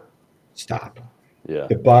 Sure. stop. Yeah.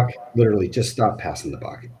 The buck literally just stop passing the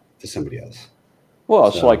buck to somebody else. Well,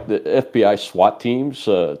 it's So like the FBI SWAT teams,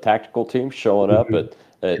 tactical teams showing up mhm,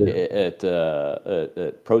 sure, at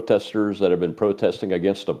protesters that have been protesting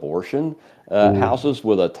against abortion yeah, houses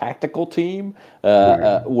with a tactical team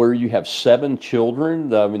right, where you have seven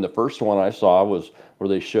children. I mean, the first one I saw was where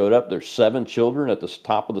they showed up. There's seven children at the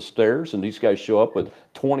top of the stairs, and these guys show up with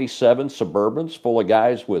 27 Suburbans full of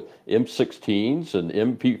guys with M16s and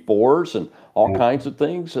MP4s and all yeah, kinds of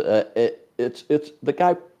things. It's the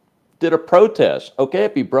guy did a protest. Okay,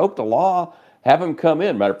 if he broke the law, have him come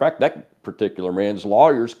in. Matter of fact, that particular man's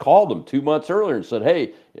lawyers called him 2 months earlier and said,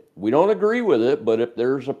 "Hey, we don't agree with it, but if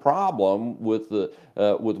there's a problem with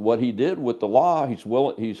what he did with the law, he's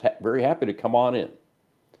willing. Very happy to come on in.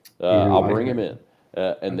 you know, I'll I, bring him in."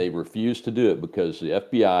 And they refused to do it because the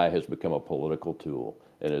FBI has become a political tool,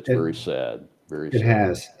 and it's it, very sad. Very it sad.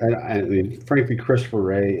 has. I mean, frankly, Christopher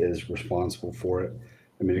Wray is responsible for it.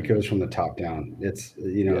 I mean, it Hmm. goes from the top down. Yeah. It's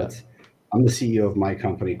I'm the CEO of my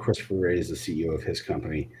company. Christopher Wray is the CEO of his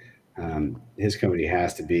company. His company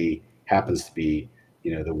happens to be,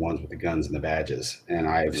 the ones with the guns and the badges. And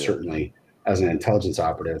I've Yeah. certainly, as an intelligence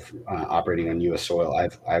operative operating on U.S. soil,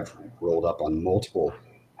 I've rolled up on multiple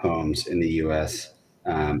homes in the U.S.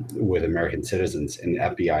 With American citizens, and the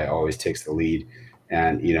FBI always takes the lead.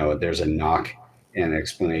 And there's a knock and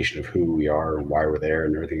explanation of who we are and why we're there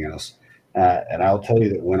and everything else. And I'll tell you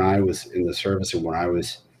that when I was in the service and when I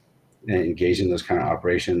was engaged in those kind of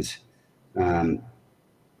operations, um,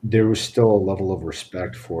 there was still a level of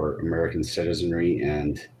respect for American citizenry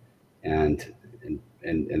and and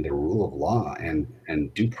and the rule of law and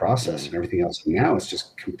due process Mm. and everything else. And now it's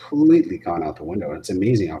just completely gone out the window. And it's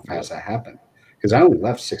amazing how Yep. fast that happened because I only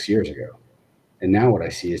left 6 years ago, and now what I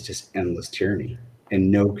see is just endless tyranny and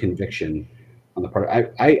no conviction on the part.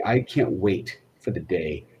 I can't wait for the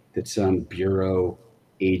day that some bureau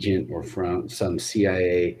agent or from some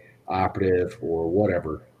CIA operative or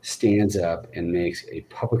whatever stands up and makes a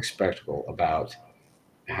public spectacle about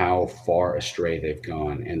how far astray they've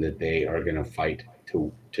gone and that they are going to fight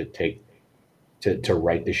to take to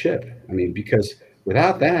right the ship. I mean, because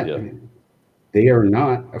without that, Yeah. they are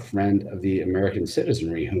not a friend of the American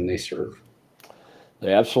citizenry whom they serve.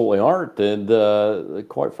 They absolutely aren't, and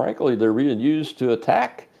quite frankly, they're being used to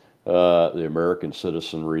attack the American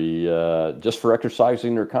citizenry just for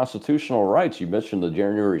exercising their constitutional rights. You mentioned the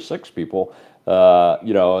January 6 people,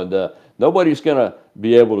 and nobody's going to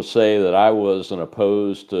be able to say that I wasn't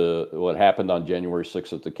opposed to what happened on January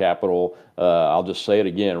 6th at the Capitol. I'll just say it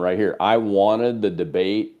again right here. I wanted the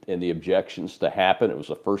debate and the objections to happen. It was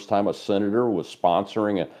the first time a senator was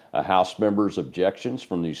sponsoring a House member's objections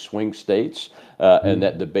from these swing states, and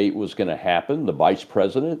that debate was going to happen. The vice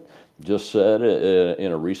president just said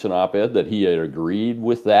in a recent op-ed that he had agreed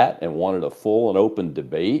with that and wanted a full and open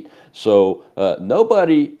debate. So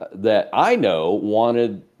nobody that I know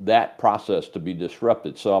wanted that process to be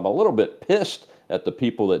disrupted. So I'm a little bit pissed at the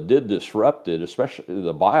people that did disrupt it, especially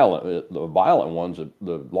the violent ones,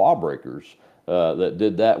 the lawbreakers that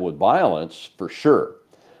did that with violence for sure.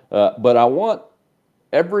 But I want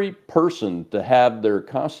every person to have their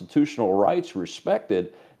constitutional rights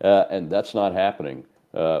respected, and that's not happening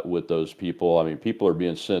with those people. I mean, people are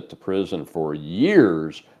being sent to prison for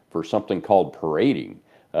years for something called parading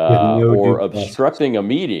With no or due process. obstructing a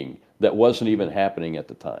meeting that wasn't even happening at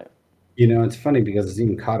the time. It's funny because it's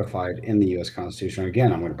even codified in the U.S. Constitution.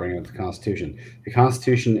 Again, I'm going to bring up the Constitution. The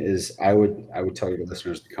Constitution is, I would tell your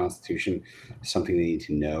listeners, the Constitution is something they need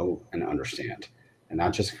to know and understand, and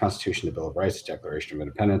not just the Constitution, the Bill of Rights, the Declaration of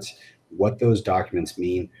Independence, what those documents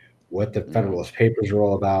mean, what the Hmm. Federalist Papers are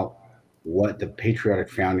all about, what the patriotic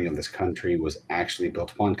founding of this country was actually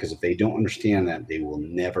built upon. Because if they don't understand that, they will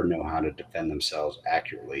never know how to defend themselves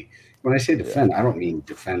accurately. When I say Yeah. defend, I don't mean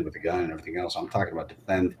defend with a gun and everything else. I'm talking about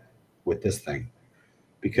defend with this thing,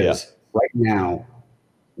 Yeah. because right now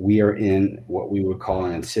we are in what we would call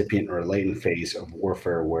an incipient or latent phase of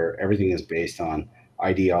warfare where everything is based on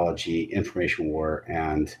ideology, information war,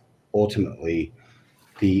 and ultimately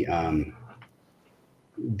the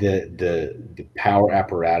the power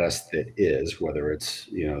apparatus that is, whether it's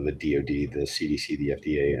the DoD, the CDC, the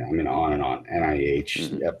FDA, I mean on and on, NIH,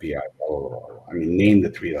 Hmm. FBI, blah, blah, blah, blah. I mean, name the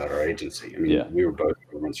three-letter agency. I mean, Yeah. we were both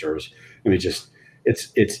government service. I mean, just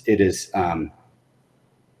it is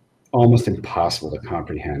almost impossible to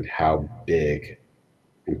comprehend how big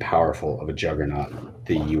and powerful of a juggernaut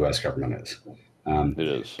the U.S. government is. Um, It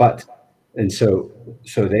is. but and so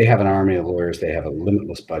they have an army of lawyers. They have a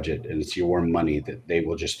limitless budget, and it's your money that they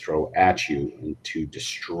will just throw at you and to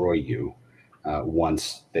destroy you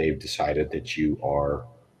once they've decided that you are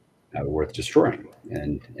worth destroying.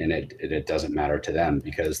 And it doesn't matter to them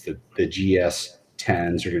because the GS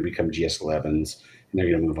 10s are going to become GS 11s, and they're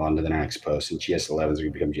going to move on to the next post, and GS 11s are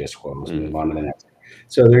going to become GS 12s and Hmm. move on to the next.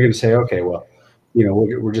 So they're going to say, okay, well,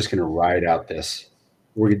 we're just going to ride out this.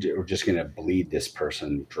 We're just going to bleed this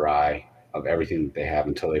person dry of everything that they have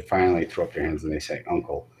until they finally throw up their hands and they say,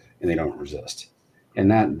 "Uncle," and they don't resist. And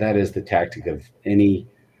that is the tactic of any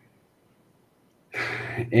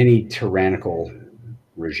tyrannical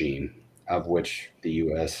regime, of which the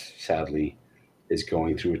U.S. sadly is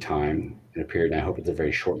going through a time in a period. And I hope it's a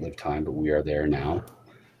very short-lived time, but we are there now,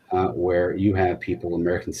 where you have people,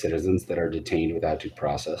 American citizens, that are detained without due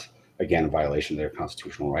process. Again, a violation of their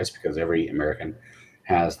constitutional rights, because every American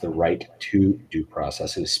has the right to due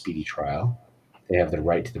process and a speedy trial. They have the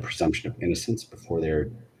right to the presumption of innocence before they're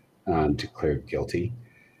declared guilty.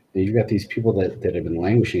 And you've got these people that have been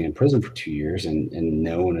languishing in prison for 2 years, and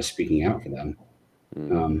no one is speaking out for them.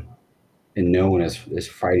 Hmm. Um, and no one is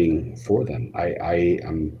fighting for them.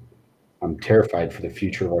 I'm terrified for the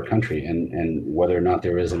future of our country and whether or not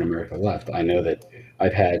there is an America left. I know that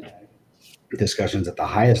I've had discussions at the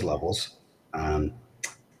highest levels um,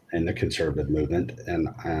 in the conservative movement and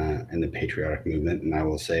the patriotic movement, and I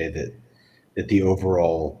will say that the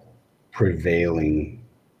overall prevailing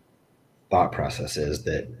thought process is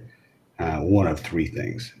that one of three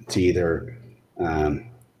things. It's either um,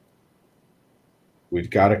 we've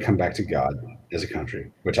got to come back to God as a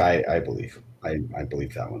country, which I believe. I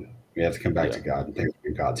believe that one. We have to come back Yeah. to God and things are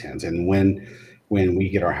in God's hands. And when we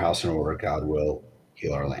get our house in order, God will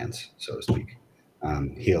heal our lands, so to speak,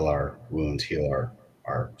 heal our wounds, heal our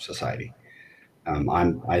our society.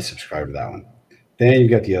 I subscribe to that one. Then you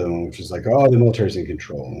got the other one, which is like, oh, the military's in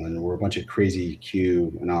control, and we're a bunch of crazy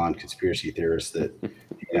Q anon conspiracy theorists that,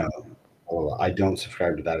 you know, well, I don't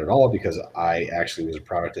subscribe to that at all because I actually was a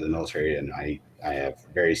product of the military, and I have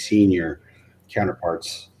very senior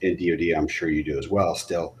counterparts in DoD. I'm sure you do as well,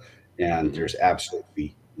 still, and Hmm. there's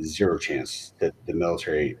absolutely zero chance that the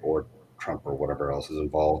military or Trump or whatever else is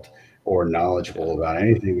involved or Yeah. knowledgeable about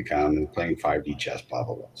anything to come and playing 5D chess, blah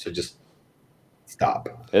blah blah. So just stop.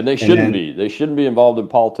 And they And shouldn't then be. They shouldn't be involved in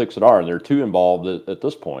politics at all. And they're too involved at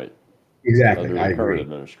this point exactly, under I the current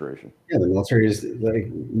agree. administration. Yeah, the military is like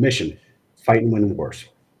mission, fight and win wars.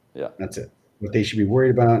 Yeah. That's it. What they should be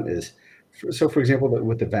worried about is, so for example,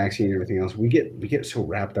 with the vaccine and everything else, we get so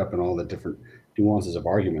wrapped up in all the different nuances of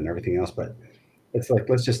argument and everything else. But it's like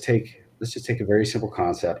let's just take a very simple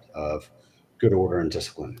concept of good order and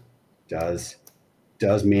discipline. Does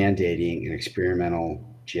does mandating an experimental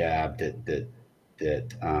jab that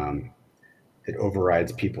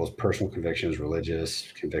overrides people's personal convictions,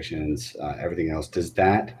 religious convictions, everything else. Does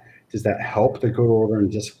that help the good order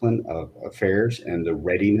and discipline of affairs and the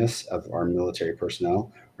readiness of our military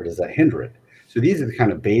personnel, or does that hinder it? So these are the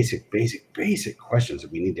kind of basic questions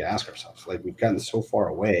that we need to ask ourselves. Like we've gotten so far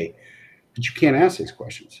away, but you can't ask these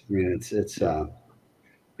questions. I mean, it's Yeah.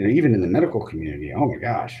 even in the medical community. Oh my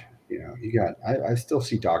gosh, I still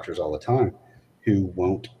see doctors all the time who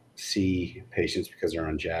won't see patients because they're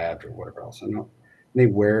unjabbed or whatever else. I know they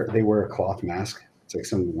wear a cloth mask. It's like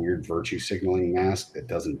some weird virtue signaling mask that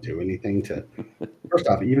doesn't do anything to. First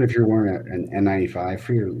off, even if you're wearing an N95,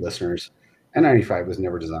 for your listeners, N95 was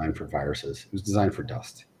never designed for viruses. It was designed for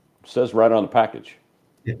dust. Says right on the package.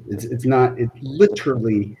 It's not. It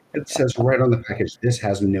literally it says right on the package. This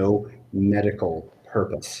has no medical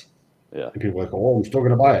purpose. Yeah. And people are like, oh, I'm still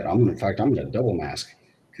going to buy it. In fact, I'm going to double mask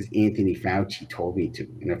because Anthony Fauci told me to.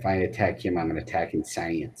 And if I attack him, I'm attacking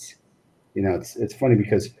science. It's funny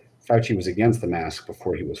because Fauci was against the mask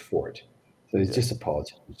before he was for it. So he's Yeah. just a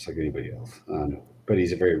politician, just like anybody else. But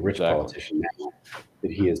he's a very rich Exactly. politician now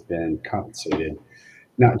that he has been compensated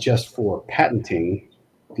not just for patenting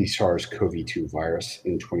the SARS-CoV-2 virus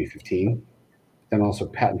in 2015, then also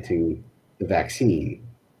patenting the vaccine.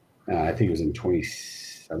 I think it was in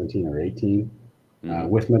 2017 or 18 Hmm.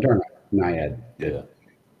 with Moderna, NIAID. That Yeah.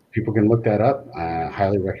 people can look that up. I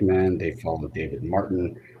highly recommend. They follow David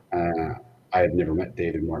Martin. Uh, I have never met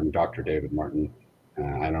David Martin, Dr. David Martin.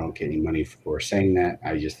 I don't get any money for saying that.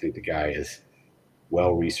 I just think the guy is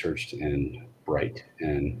well researched and bright.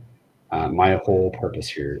 And my whole purpose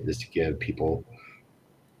here is to give people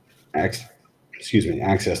ac-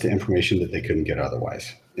 access to information that they couldn't get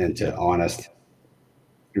otherwise, and Yeah. to honest.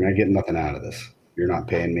 You're not getting nothing out of this. You're not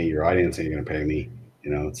paying me. Your audience ain't going to pay me.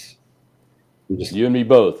 It's I'm just You and me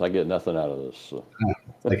both. I get nothing out of this. So.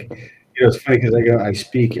 like it's funny because I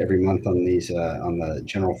speak every month on these on the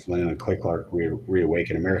General Flynn and Clay Clark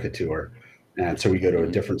Reawaken America tour, and so we go to a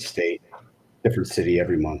Mhm. different state, different city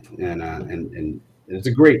every month, and it's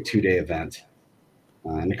a great 2 day event,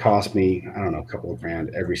 and it costs me I don't know a couple of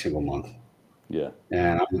grand every single month, Yeah.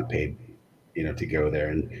 and I'm not paid, to go there,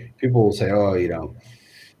 and people will say, oh,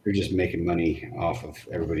 they're just making money off of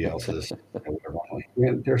everybody else's. Whatever. I'm like,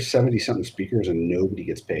 man, there's 70 something speakers and nobody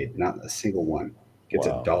gets paid. Not a single one gets a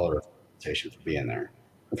Wow. dollar of compensation for being there.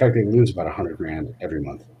 In fact, they lose about 100 grand every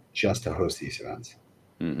month just to host these events.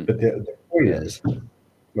 Hmm. But the point Yeah. is,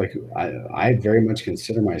 like, I very much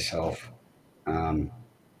consider myself, um,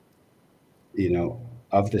 you know,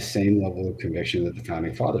 of the same level of conviction that the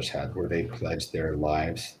founding fathers had, where they pledged their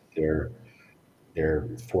lives, their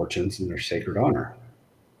fortunes, and their sacred honor,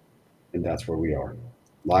 and that's where we are.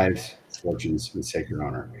 Lives, fortunes, and sacred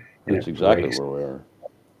honor. And That's it exactly breaks where we are.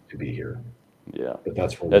 to be here, Yeah. but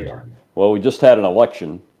that's where we It, are. well, we just had an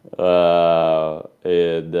election,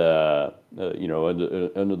 and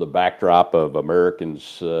under the backdrop of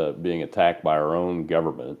Americans being attacked by our own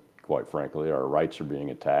government. Quite frankly, our rights are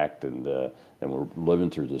being attacked, and we're living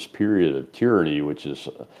through this period of tyranny, which is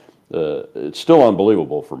it's still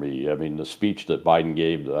unbelievable for me. I mean, the speech that Biden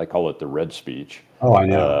gave, I call it the red speech, Oh, I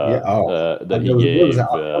know. Yeah. Oh, that he what was that, gave.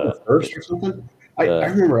 October 1st or something? I Uh,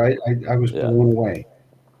 remember I was yeah, blown away.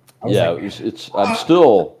 I was yeah, like, it's what? I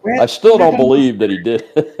still Red don't October believe that he did.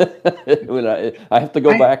 When I have to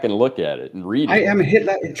go 1st? back and look at it and read I it. am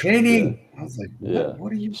Hitler in Yeah, training. I was like, yeah.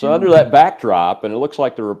 what are you So under doing? that backdrop, and it looks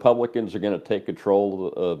like the Republicans are going to take control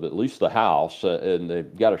of at least the House, and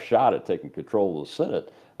they've got a shot at taking control of the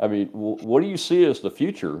Senate. I mean, what do you see as the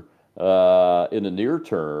future in the near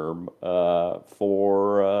term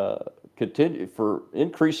for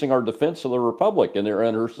increasing our defense of the Republic and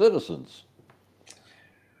her citizens?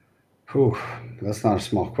 Whew, that's not a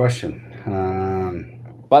small question.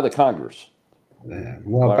 By the Congress,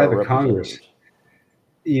 Well, by by our the Congress, representatives.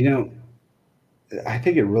 you know, I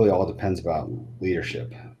think it really all depends about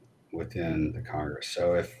leadership within the Congress.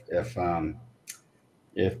 So if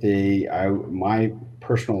they, my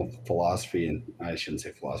personal philosophy, and I shouldn't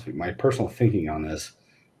say philosophy, my personal thinking on this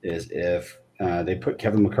is if they put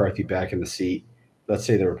Kevin McCarthy back in the seat, let's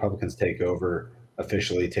say the Republicans take over,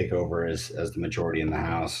 officially take over as the majority in the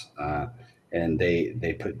House, and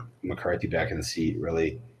they put McCarthy back in the seat,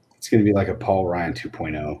 really, it's going to be like a Paul Ryan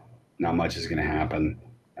 2.0. Not much is going to happen.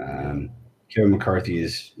 Yeah, Um, Kevin McCarthy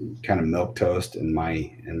is kind of milk toast in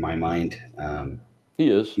my mind.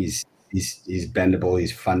 he is. He's bendable,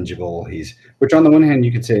 he's fungible, he's which on the one hand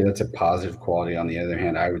you could say that's a positive quality. On the other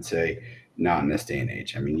hand, I would say not in this day and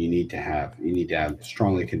age. I mean, you need to have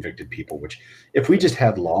strongly convicted people. Which if we Yeah. just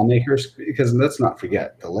had lawmakers, because let's not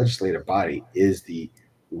forget the legislative body is the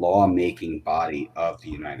lawmaking body of the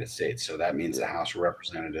United States. So that means the Yeah. House of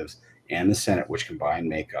Representatives and the Senate, which combined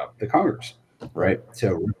make up the Congress, Right. right?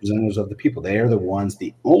 So representatives of the people, they are the ones,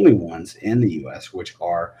 the only ones in the U.S. which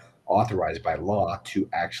are authorized by law to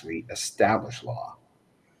actually establish law.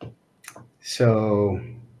 So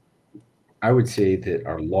I would say that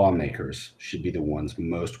our lawmakers should be the ones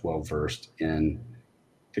most well versed in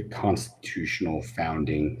the constitutional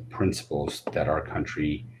founding principles that our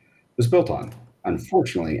country was built on.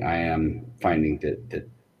 Unfortunately, I am finding that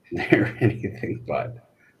they're anything but.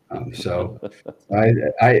 So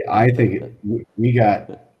I think we got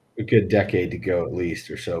a good decade to go at least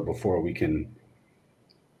or so before we can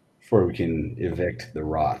evict the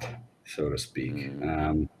rot, so to speak.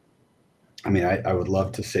 Hmm. I mean, I would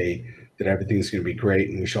love to say that everything's going to be great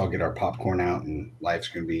and we should all get our popcorn out and life's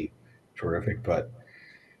going to be terrific. But,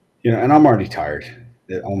 and I'm already tired.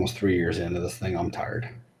 Almost 3 years into this thing, I'm tired.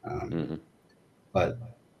 Um, Hmm. but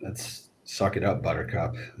let's suck it up,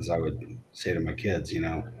 Buttercup, as I would say to my kids.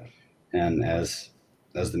 And as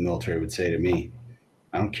the military would say to me,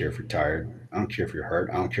 I don't care if you're tired. I don't care if you're hurt.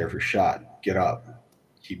 I don't care if you're shot. Get up,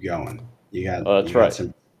 keep going. You got Oh, that's you got right.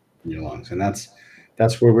 some in your lungs, and that's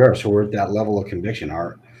where we are. So we're at that level of conviction.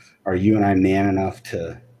 Are you and I man enough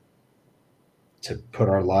to put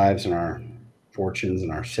our lives and our fortunes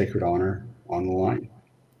and our sacred honor on the line?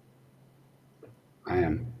 I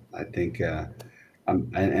am. I think, and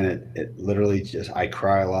it literally just I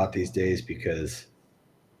cry a lot these days because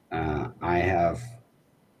I have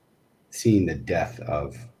seen the death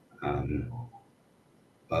um,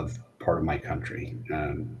 of part of my country.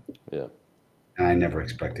 Yeah. And I never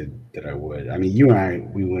expected that I would. I mean, you and I,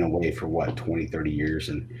 we went away for what, 20, 30 years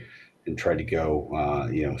and tried to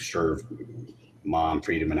go, serve mom,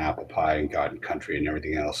 freedom, and apple pie, and God and country, and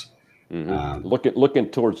everything else. Hmm. Um, Looking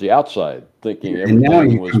towards the outside, thinking and now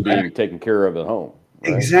everything you was come back. being taken care of at home.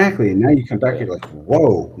 Right. Exactly. And now you come back, Yeah. you're like,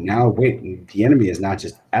 whoa, now wait, the enemy is not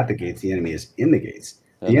just at the gates, the enemy is in the gates.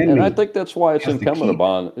 The And I enemy think that's why has the key.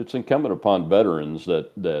 it's incumbent upon veterans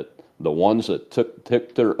that the ones that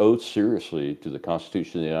took their oath seriously to the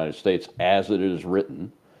Constitution of the United States as it is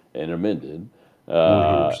written and amended,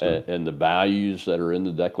 100%. and the values that are in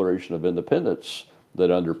the Declaration of Independence that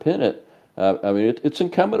underpin it. I mean, it's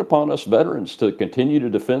incumbent upon us veterans to continue to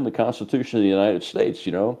defend the Constitution of the United States.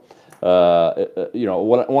 One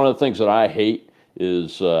of the things that I hate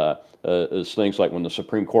is things like when the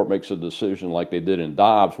Supreme Court makes a decision like they did in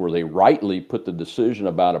Dobbs, where they rightly put the decision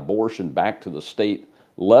about abortion back to the state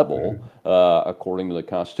level, Mhm. according to the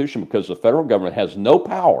Constitution, because the federal government has no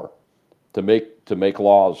power to make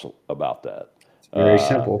laws about that. It's very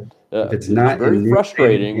simple. If it's It's not very enumerated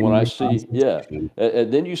frustrating when in I the see, yeah, Constitution,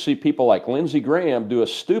 and then you see people like Lindsey Graham do a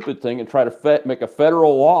stupid thing and try to make a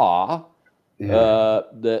federal law yeah,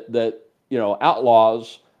 that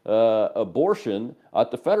outlaws abortion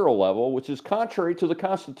at the federal level, which is contrary to the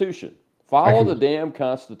Constitution. I Follow the com- damn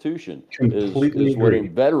Constitution completely is what agree.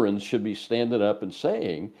 veterans should be standing up and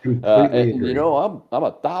saying. Completely And agree. I'm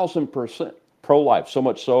 1,000% pro-life. So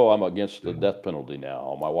much so I'm against the death penalty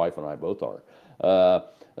now. My wife and I both are. Uh,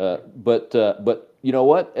 but you know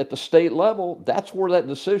what? At the state level, that's where that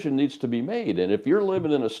decision needs to be made. And if you're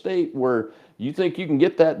living in a state where you think you can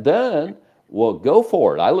get that done, well, go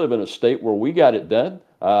for it. I live in a state where we got it done.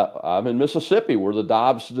 I'm in Mississippi, where the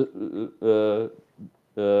Dobbs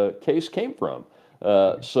case came from.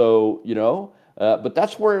 But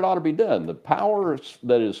that's where it ought to be done. The power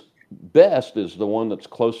that is best is the one that's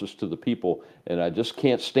closest to the people. And I just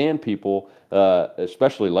can't stand people,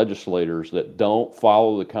 especially legislators, that don't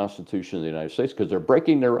follow the Constitution of the United States because they're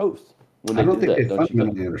breaking their oath when I they don't do think they that, don't you think?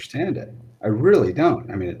 fundamentally understand it. I really don't.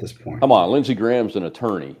 I mean, at this point. Come on, Lindsey Graham's an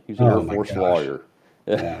attorney. He's an Air Oh my Force gosh. lawyer.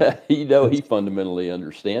 Yeah. He fundamentally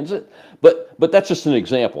understands it. But that's just an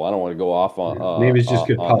example. I don't want to go off Yeah. Maybe it's just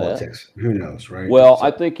good on that. politics. Who knows, right? Well, So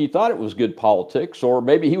I think he thought it was good politics, or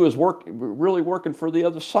maybe he was really working for the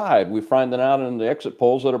other side. We find that out in the exit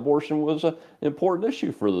polls that abortion was an important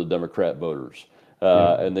issue for the Democrat voters,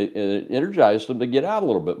 yeah, and it energized them to get out a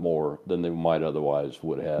little bit more than they might otherwise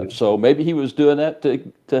would yeah. have. So maybe he was doing that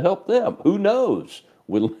to help them. Who knows?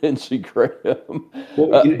 With Lindsey Graham,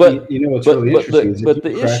 Well, uh, but what's really interesting is if you but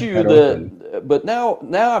the crack issue that open. that but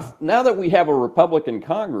now that we have a Republican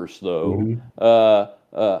Congress, though. Mhm.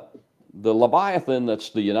 The Leviathan that's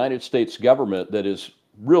the United States government that is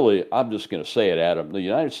really, I'm just going to say it, Adam, the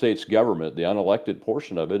United States government, the unelected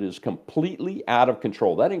portion of it, is completely out of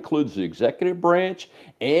control. That includes the executive branch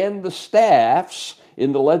and the staffs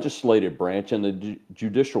in the legislative branch and the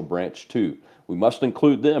judicial branch, too. We must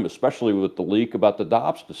include them, especially with the leak about the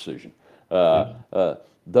Dobbs decision. Yeah,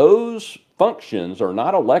 Those functions are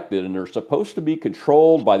not elected and they're supposed to be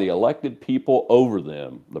controlled by the elected people over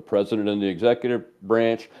them, the president and the executive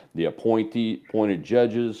branch, the appointed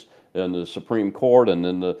judges and the Supreme Court, and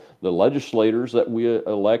then the legislators that we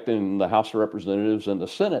elect in the House of Representatives and the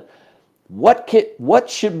Senate. What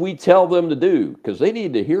should we tell them to do? Because they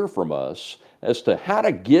need to hear from us as to how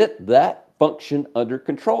to get that function under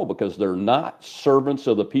control, because they're not servants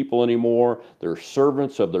of the people anymore. They're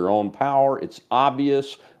servants of their own power. It's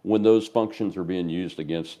obvious when those functions are being used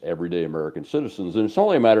against everyday American citizens. And it's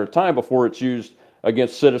only a matter of time before it's used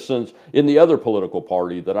against citizens in the other political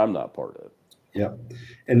party that I'm not part of. yeah,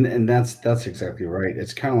 and that's exactly right.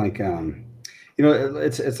 It's kind of like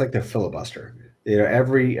it's like the filibuster.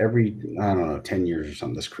 Every I don't know 10 years or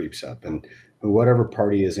something, this creeps up, and whatever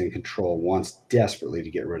party is in control wants desperately to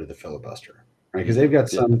get rid of the filibuster, right? Because they've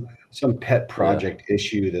got Yeah, some pet yeah, project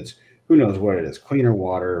issue that's who knows what it is, cleaner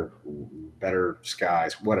water, better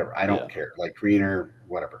skies, whatever. I yeah, don't care, like greener,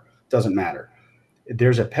 whatever, doesn't matter.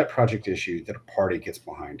 There's a pet project issue that a party gets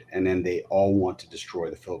behind, and then they all want to destroy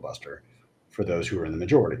the filibuster for those who are in the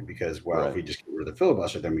majority because, well, if right. we just get rid of the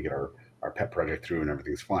filibuster, then we get our pet project through and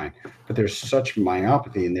everything's fine. But there's such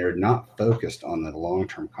myopathy, and they're not focused on the long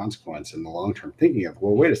term consequence and the long term thinking of,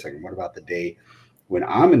 well, wait a second, what about the day when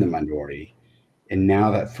I'm in the minority and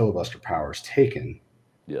now that filibuster power is taken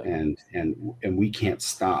Yeah. and we can't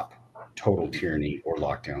stop total Mhm. tyranny or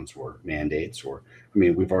lockdowns or mandates or I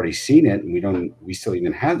mean we've already seen it and we still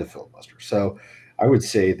even have the filibuster. So I would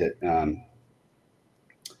say that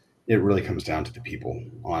it really comes down to the people,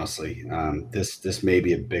 honestly. This may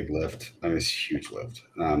be a big lift. I mean, it's a huge lift,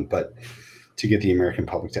 but to get the American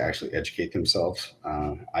public to actually educate themselves,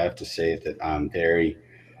 I have to say that I'm very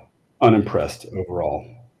unimpressed overall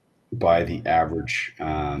by the average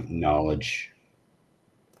knowledge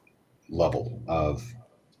level of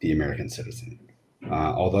the American citizen.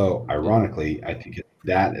 Although, Yeah. ironically, I think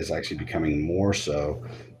that is actually becoming more so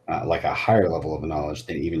like a higher level of knowledge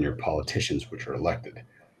than even your politicians, which are elected.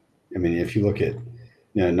 I mean, if you look at,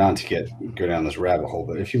 not to go down this rabbit hole,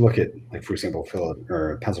 but if you look at, like, for example,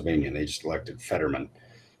 Pennsylvania, they just elected Fetterman,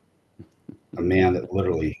 a man that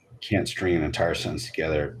literally can't string an entire sentence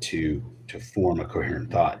together to form a coherent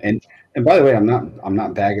thought. And by the way, I'm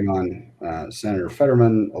not bagging on Senator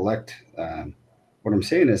Fetterman elect. What I'm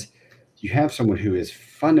saying is, you have someone who is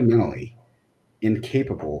fundamentally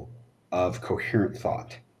incapable of coherent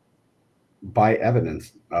thought by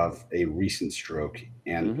evidence of a recent stroke Hmm.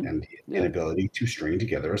 and the Yeah. inability to string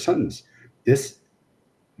together a sentence. This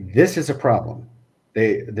this is a problem.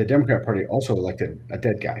 The Democrat Party also elected a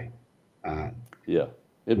dead guy. Uh, Yeah.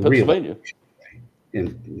 In Reelected Pennsylvania.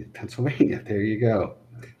 in Pennsylvania. There you go.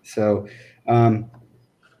 So, um,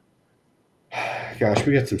 gosh,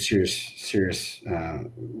 we got some serious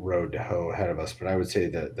road to hoe ahead of us. But I would say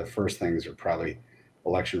that the first things are probably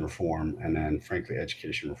election reform, and then, frankly,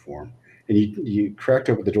 education reform. And you cracked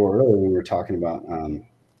open the door earlier when we were talking about,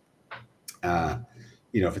 uh,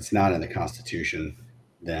 if it's not in the Constitution,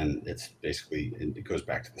 then it's basically it goes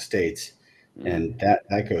back to the states, Hmm. and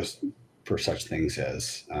that goes for such things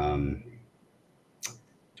as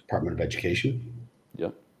Department of Education.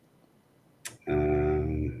 Yeah.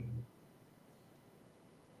 Um,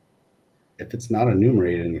 if it's not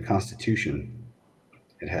enumerated in the Constitution,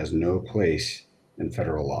 it has no place in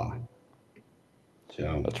federal law.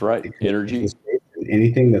 So That's right. it goes back to the Energy. states. And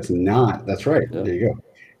anything that's not, that's right. Yeah. There you go.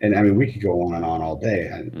 And I mean, we could go on all day.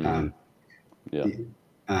 Hmm. Yeah.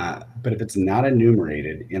 But if it's not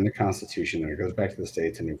enumerated in the Constitution, then it goes back to the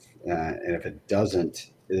states. And if it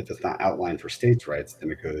doesn't, if it's not outlined for states' rights, then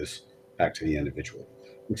it goes back to the individual.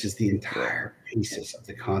 which is the Yeah. entire basis of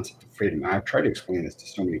the concept of freedom. And I've tried to explain this to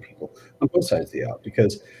so many people on both sides of the aisle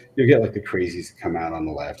because you get like the crazies that come out on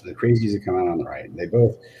the left and the crazies that come out on the right, and they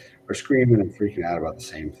both are screaming and freaking out about the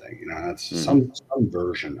same thing. That's Hmm. some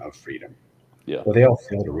version of freedom. Yeah. What they all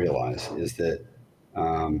fail to realize is that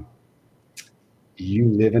um, you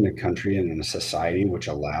live in a country and in a society which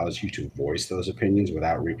allows you to voice those opinions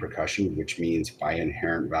without repercussion, which means by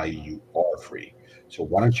inherent value, you are free. So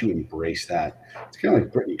why don't you embrace that? It's kind of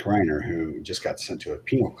like Brittany Griner, who just got sent to a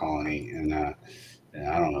penal colony in I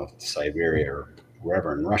don't know if it's Siberia or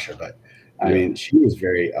wherever in Russia, but I Yeah. mean, she was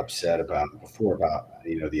very upset about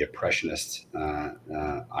the oppressionist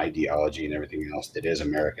ideology and everything else that is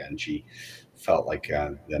America, and she felt like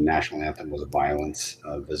the national anthem was a violence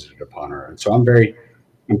visited upon her. And so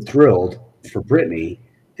I'm thrilled for Brittany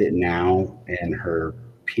that now in her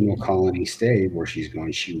penal colony stay where she's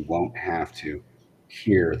going, she won't have to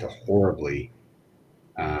hear the horribly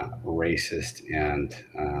racist and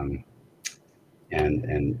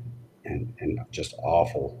and and just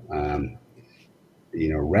awful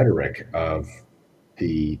rhetoric of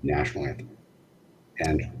the national anthem,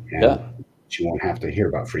 and Yeah. and she won't have to hear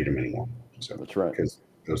about freedom anymore. So That's right. because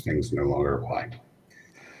those things no longer apply.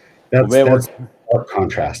 Well, That's man, we're that's our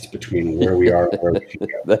contrast between where we are and where we can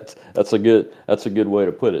go. that's a good way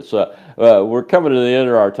to put it. So we're coming to the end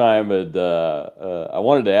of our time, and I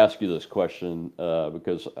wanted to ask you this question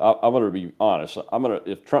because I'm going to be honest.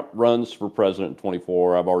 If Trump runs for president in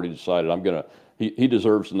 24, I've already decided he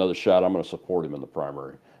deserves another shot. I'm going to support him in the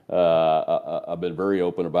primary. I've been very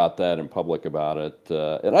open about that in public about it,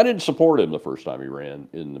 and I didn't support him the first time he ran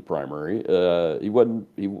in the primary. He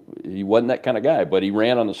wasn't that kind of guy, but he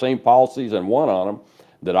ran on the same policies and won on them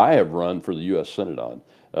that I have run for the U.S. Senate on,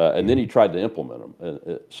 and then he Mhm. tried to implement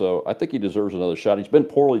them. So I think he deserves another shot. He's been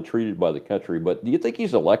poorly treated by the country, but do you think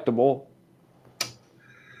he's electable?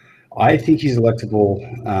 I think he's electable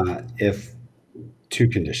if two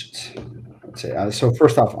conditions. I'd say. So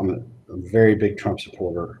first off, I'm a very big Trump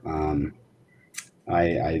supporter.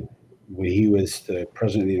 I when he was the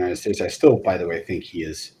president of the United States, I still, by the way, think he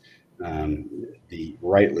is um, the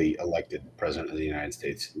rightly elected president of the United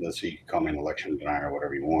States. So you can call me an election denier or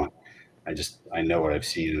whatever you want. I know what I've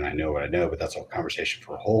seen and I know what I know, but that's a conversation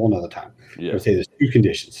for a whole another time. I Yeah. would say there's two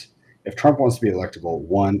conditions. If Trump wants to be electable,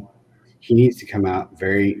 one, he needs to come out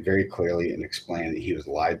very, very clearly and explain that he was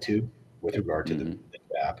lied to with regard to Hmm. the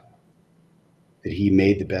jab, that he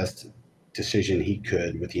made the best decision he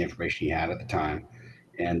could with the information he had at the time,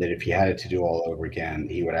 and that if he had it to do all over again,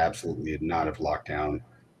 he would absolutely not have locked down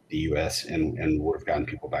the U.S. and would have gotten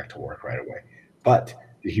people back to work right away. But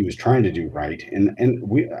he was trying to do right, and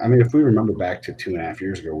I mean, if we remember back to 2.5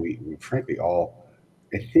 years ago, we frankly all,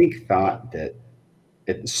 I think, thought that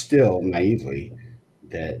it still naively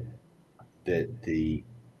that the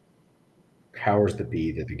powers that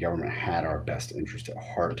be, that the government had our best interest at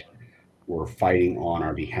heart, were fighting on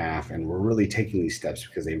our behalf, and were really taking these steps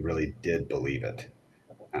because they really did believe it.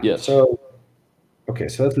 Yes. So okay,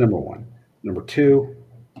 so that's number one. Number two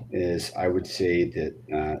is I would say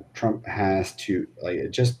that Trump has to,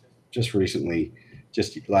 like, just recently,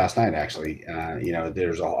 just last night actually.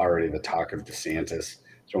 There's already the talk of DeSantis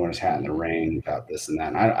throwing his hat in the Hmm. ring about this and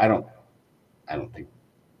that. And I don't think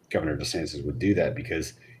Governor DeSantis would do that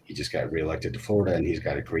because he just got reelected to Florida and he's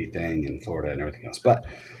got a great thing in Florida and everything else. But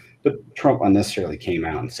Trump unnecessarily came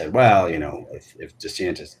out and said, well, if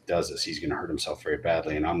DeSantis does this, he's going to hurt himself very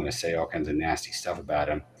badly, and I'm going to say all kinds of nasty stuff about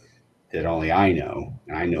him that only I know,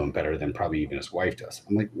 and I know him better than probably even his wife does.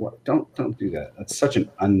 I'm like, what? Don't do that. That's such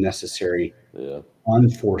an unnecessary, Yeah.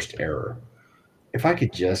 unforced error. If I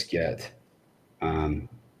could just get um,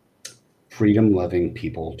 freedom loving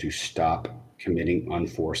people to stop committing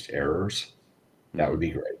unforced errors, that would Hmm. be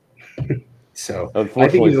great. So I think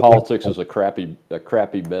Unfortunately, he's politics elected. is a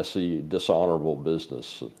crappy, messy, dishonorable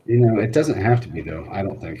business. It doesn't have to be though. I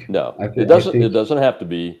don't think. No, I it think. I doesn't. It think. doesn't have to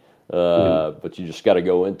be, You know, but you just got to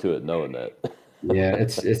go into it knowing that. yeah.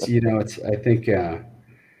 It's. I think. And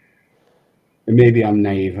maybe I'm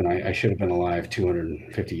naive, and I should have been alive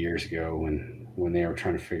 250 years ago when they were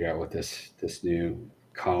trying to figure out what this new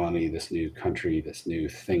colony, this new country, this new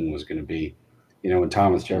thing was going to be. When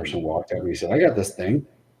Thomas Hmm. Jefferson walked up and he said, "I got this thing.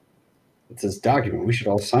 It's this document. We should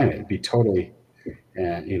all sign it. It'd be totally,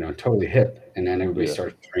 totally hip." And then everybody Yeah.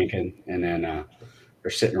 starts drinking, and then they're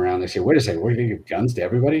sitting around. They say, "Wait a second, we're going to give guns to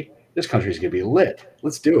everybody. This country's going to be lit.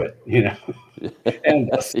 Let's do it." And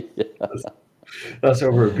Yeah. us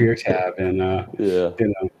over a beer tab Yeah.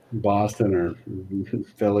 in Boston or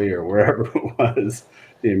Philly or wherever it was.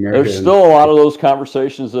 The There's American, still a lot of those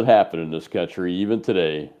conversations that happen in this country, even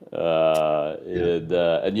today. yeah,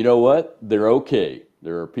 And you know what? They're okay.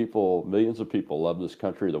 There are people, millions of people love this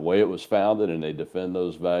country the way it was founded, and they defend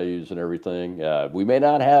those values and everything. We may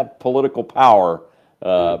not have political power,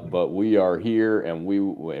 but we are here, and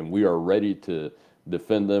we are ready to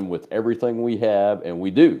defend them with everything we have, and we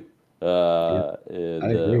do, Yeah, I and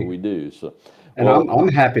agree. we do. So, And I'm well,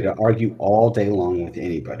 happy to argue all day long with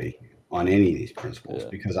anybody on any of these principles yeah,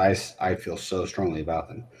 because I feel so strongly about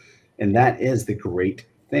them. And that is the great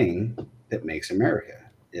thing that makes America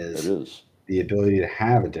it is is. the ability to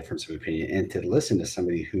have a difference of opinion and to listen to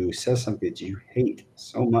somebody who says something that you hate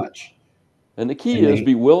so much. And the key And is they,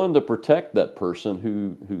 be willing to protect that person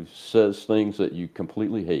who says things that you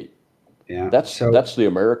completely hate. yeah. So That's the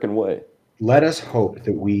American way. let us hope that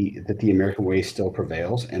that the American way still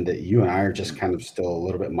prevails and that you and I are just kind of still a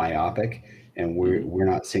little bit myopic and Hmm. we're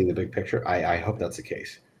not seeing the big picture. I hope that's the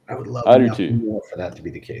case. I would love I do too. nothing more for that to be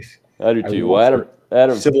the case. I do I would too. Well, love for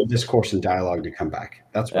Adam, civil discourse and dialogue to come back.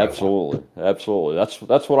 That's what I want. absolutely, absolutely.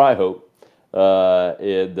 That's what I hope.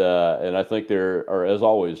 And I think there are, as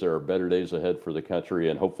always, there are better days ahead for the country,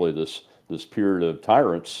 and hopefully this period of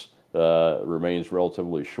tyrants remains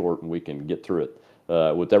relatively short, and we can get through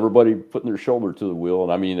it with everybody putting their shoulder to the wheel.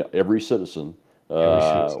 And I mean every citizen. Every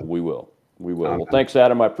citizen. We will. We will. Well, I'm thanks,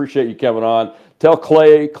 Adam. I appreciate you coming on. Tell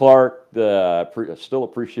Clay Clark, still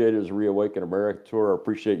appreciate his Reawaken America tour. I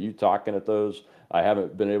appreciate you talking at those. I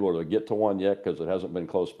haven't been able to get to one yet because it hasn't been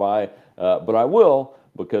close by, but I will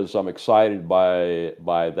because I'm excited by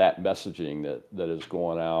that messaging that is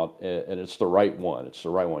going out, and it's the right one. It's the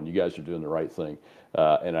right one. You guys are doing the right thing,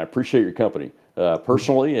 and I appreciate your company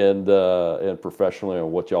personally and professionally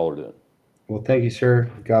on what y'all are doing. well, thank you, sir.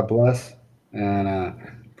 God bless, and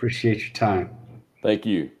appreciate your time. Thank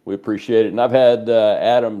you. We appreciate it. And I've had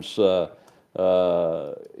Adam's uh,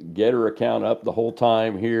 Getter account up the whole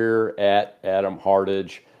time here at Adam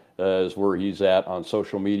Hardage, is where he's at on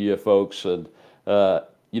social media, folks. And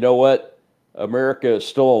you know what? America is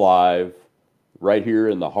still alive right here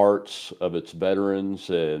in the hearts of its veterans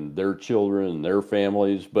and their children and their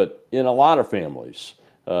families, but in a lot of families,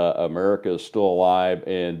 America is still alive,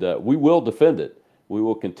 and we will defend it. We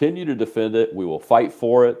will continue to defend it. We will fight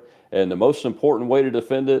for it. And the most important way to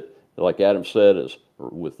defend it, like Adam said, is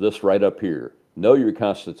with this right up here. Know your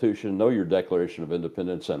Constitution, know your Declaration of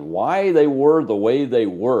Independence, and why they were the way they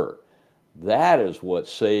were. That is what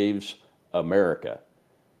saves America.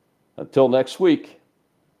 Until next week,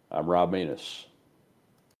 I'm Rob Manus.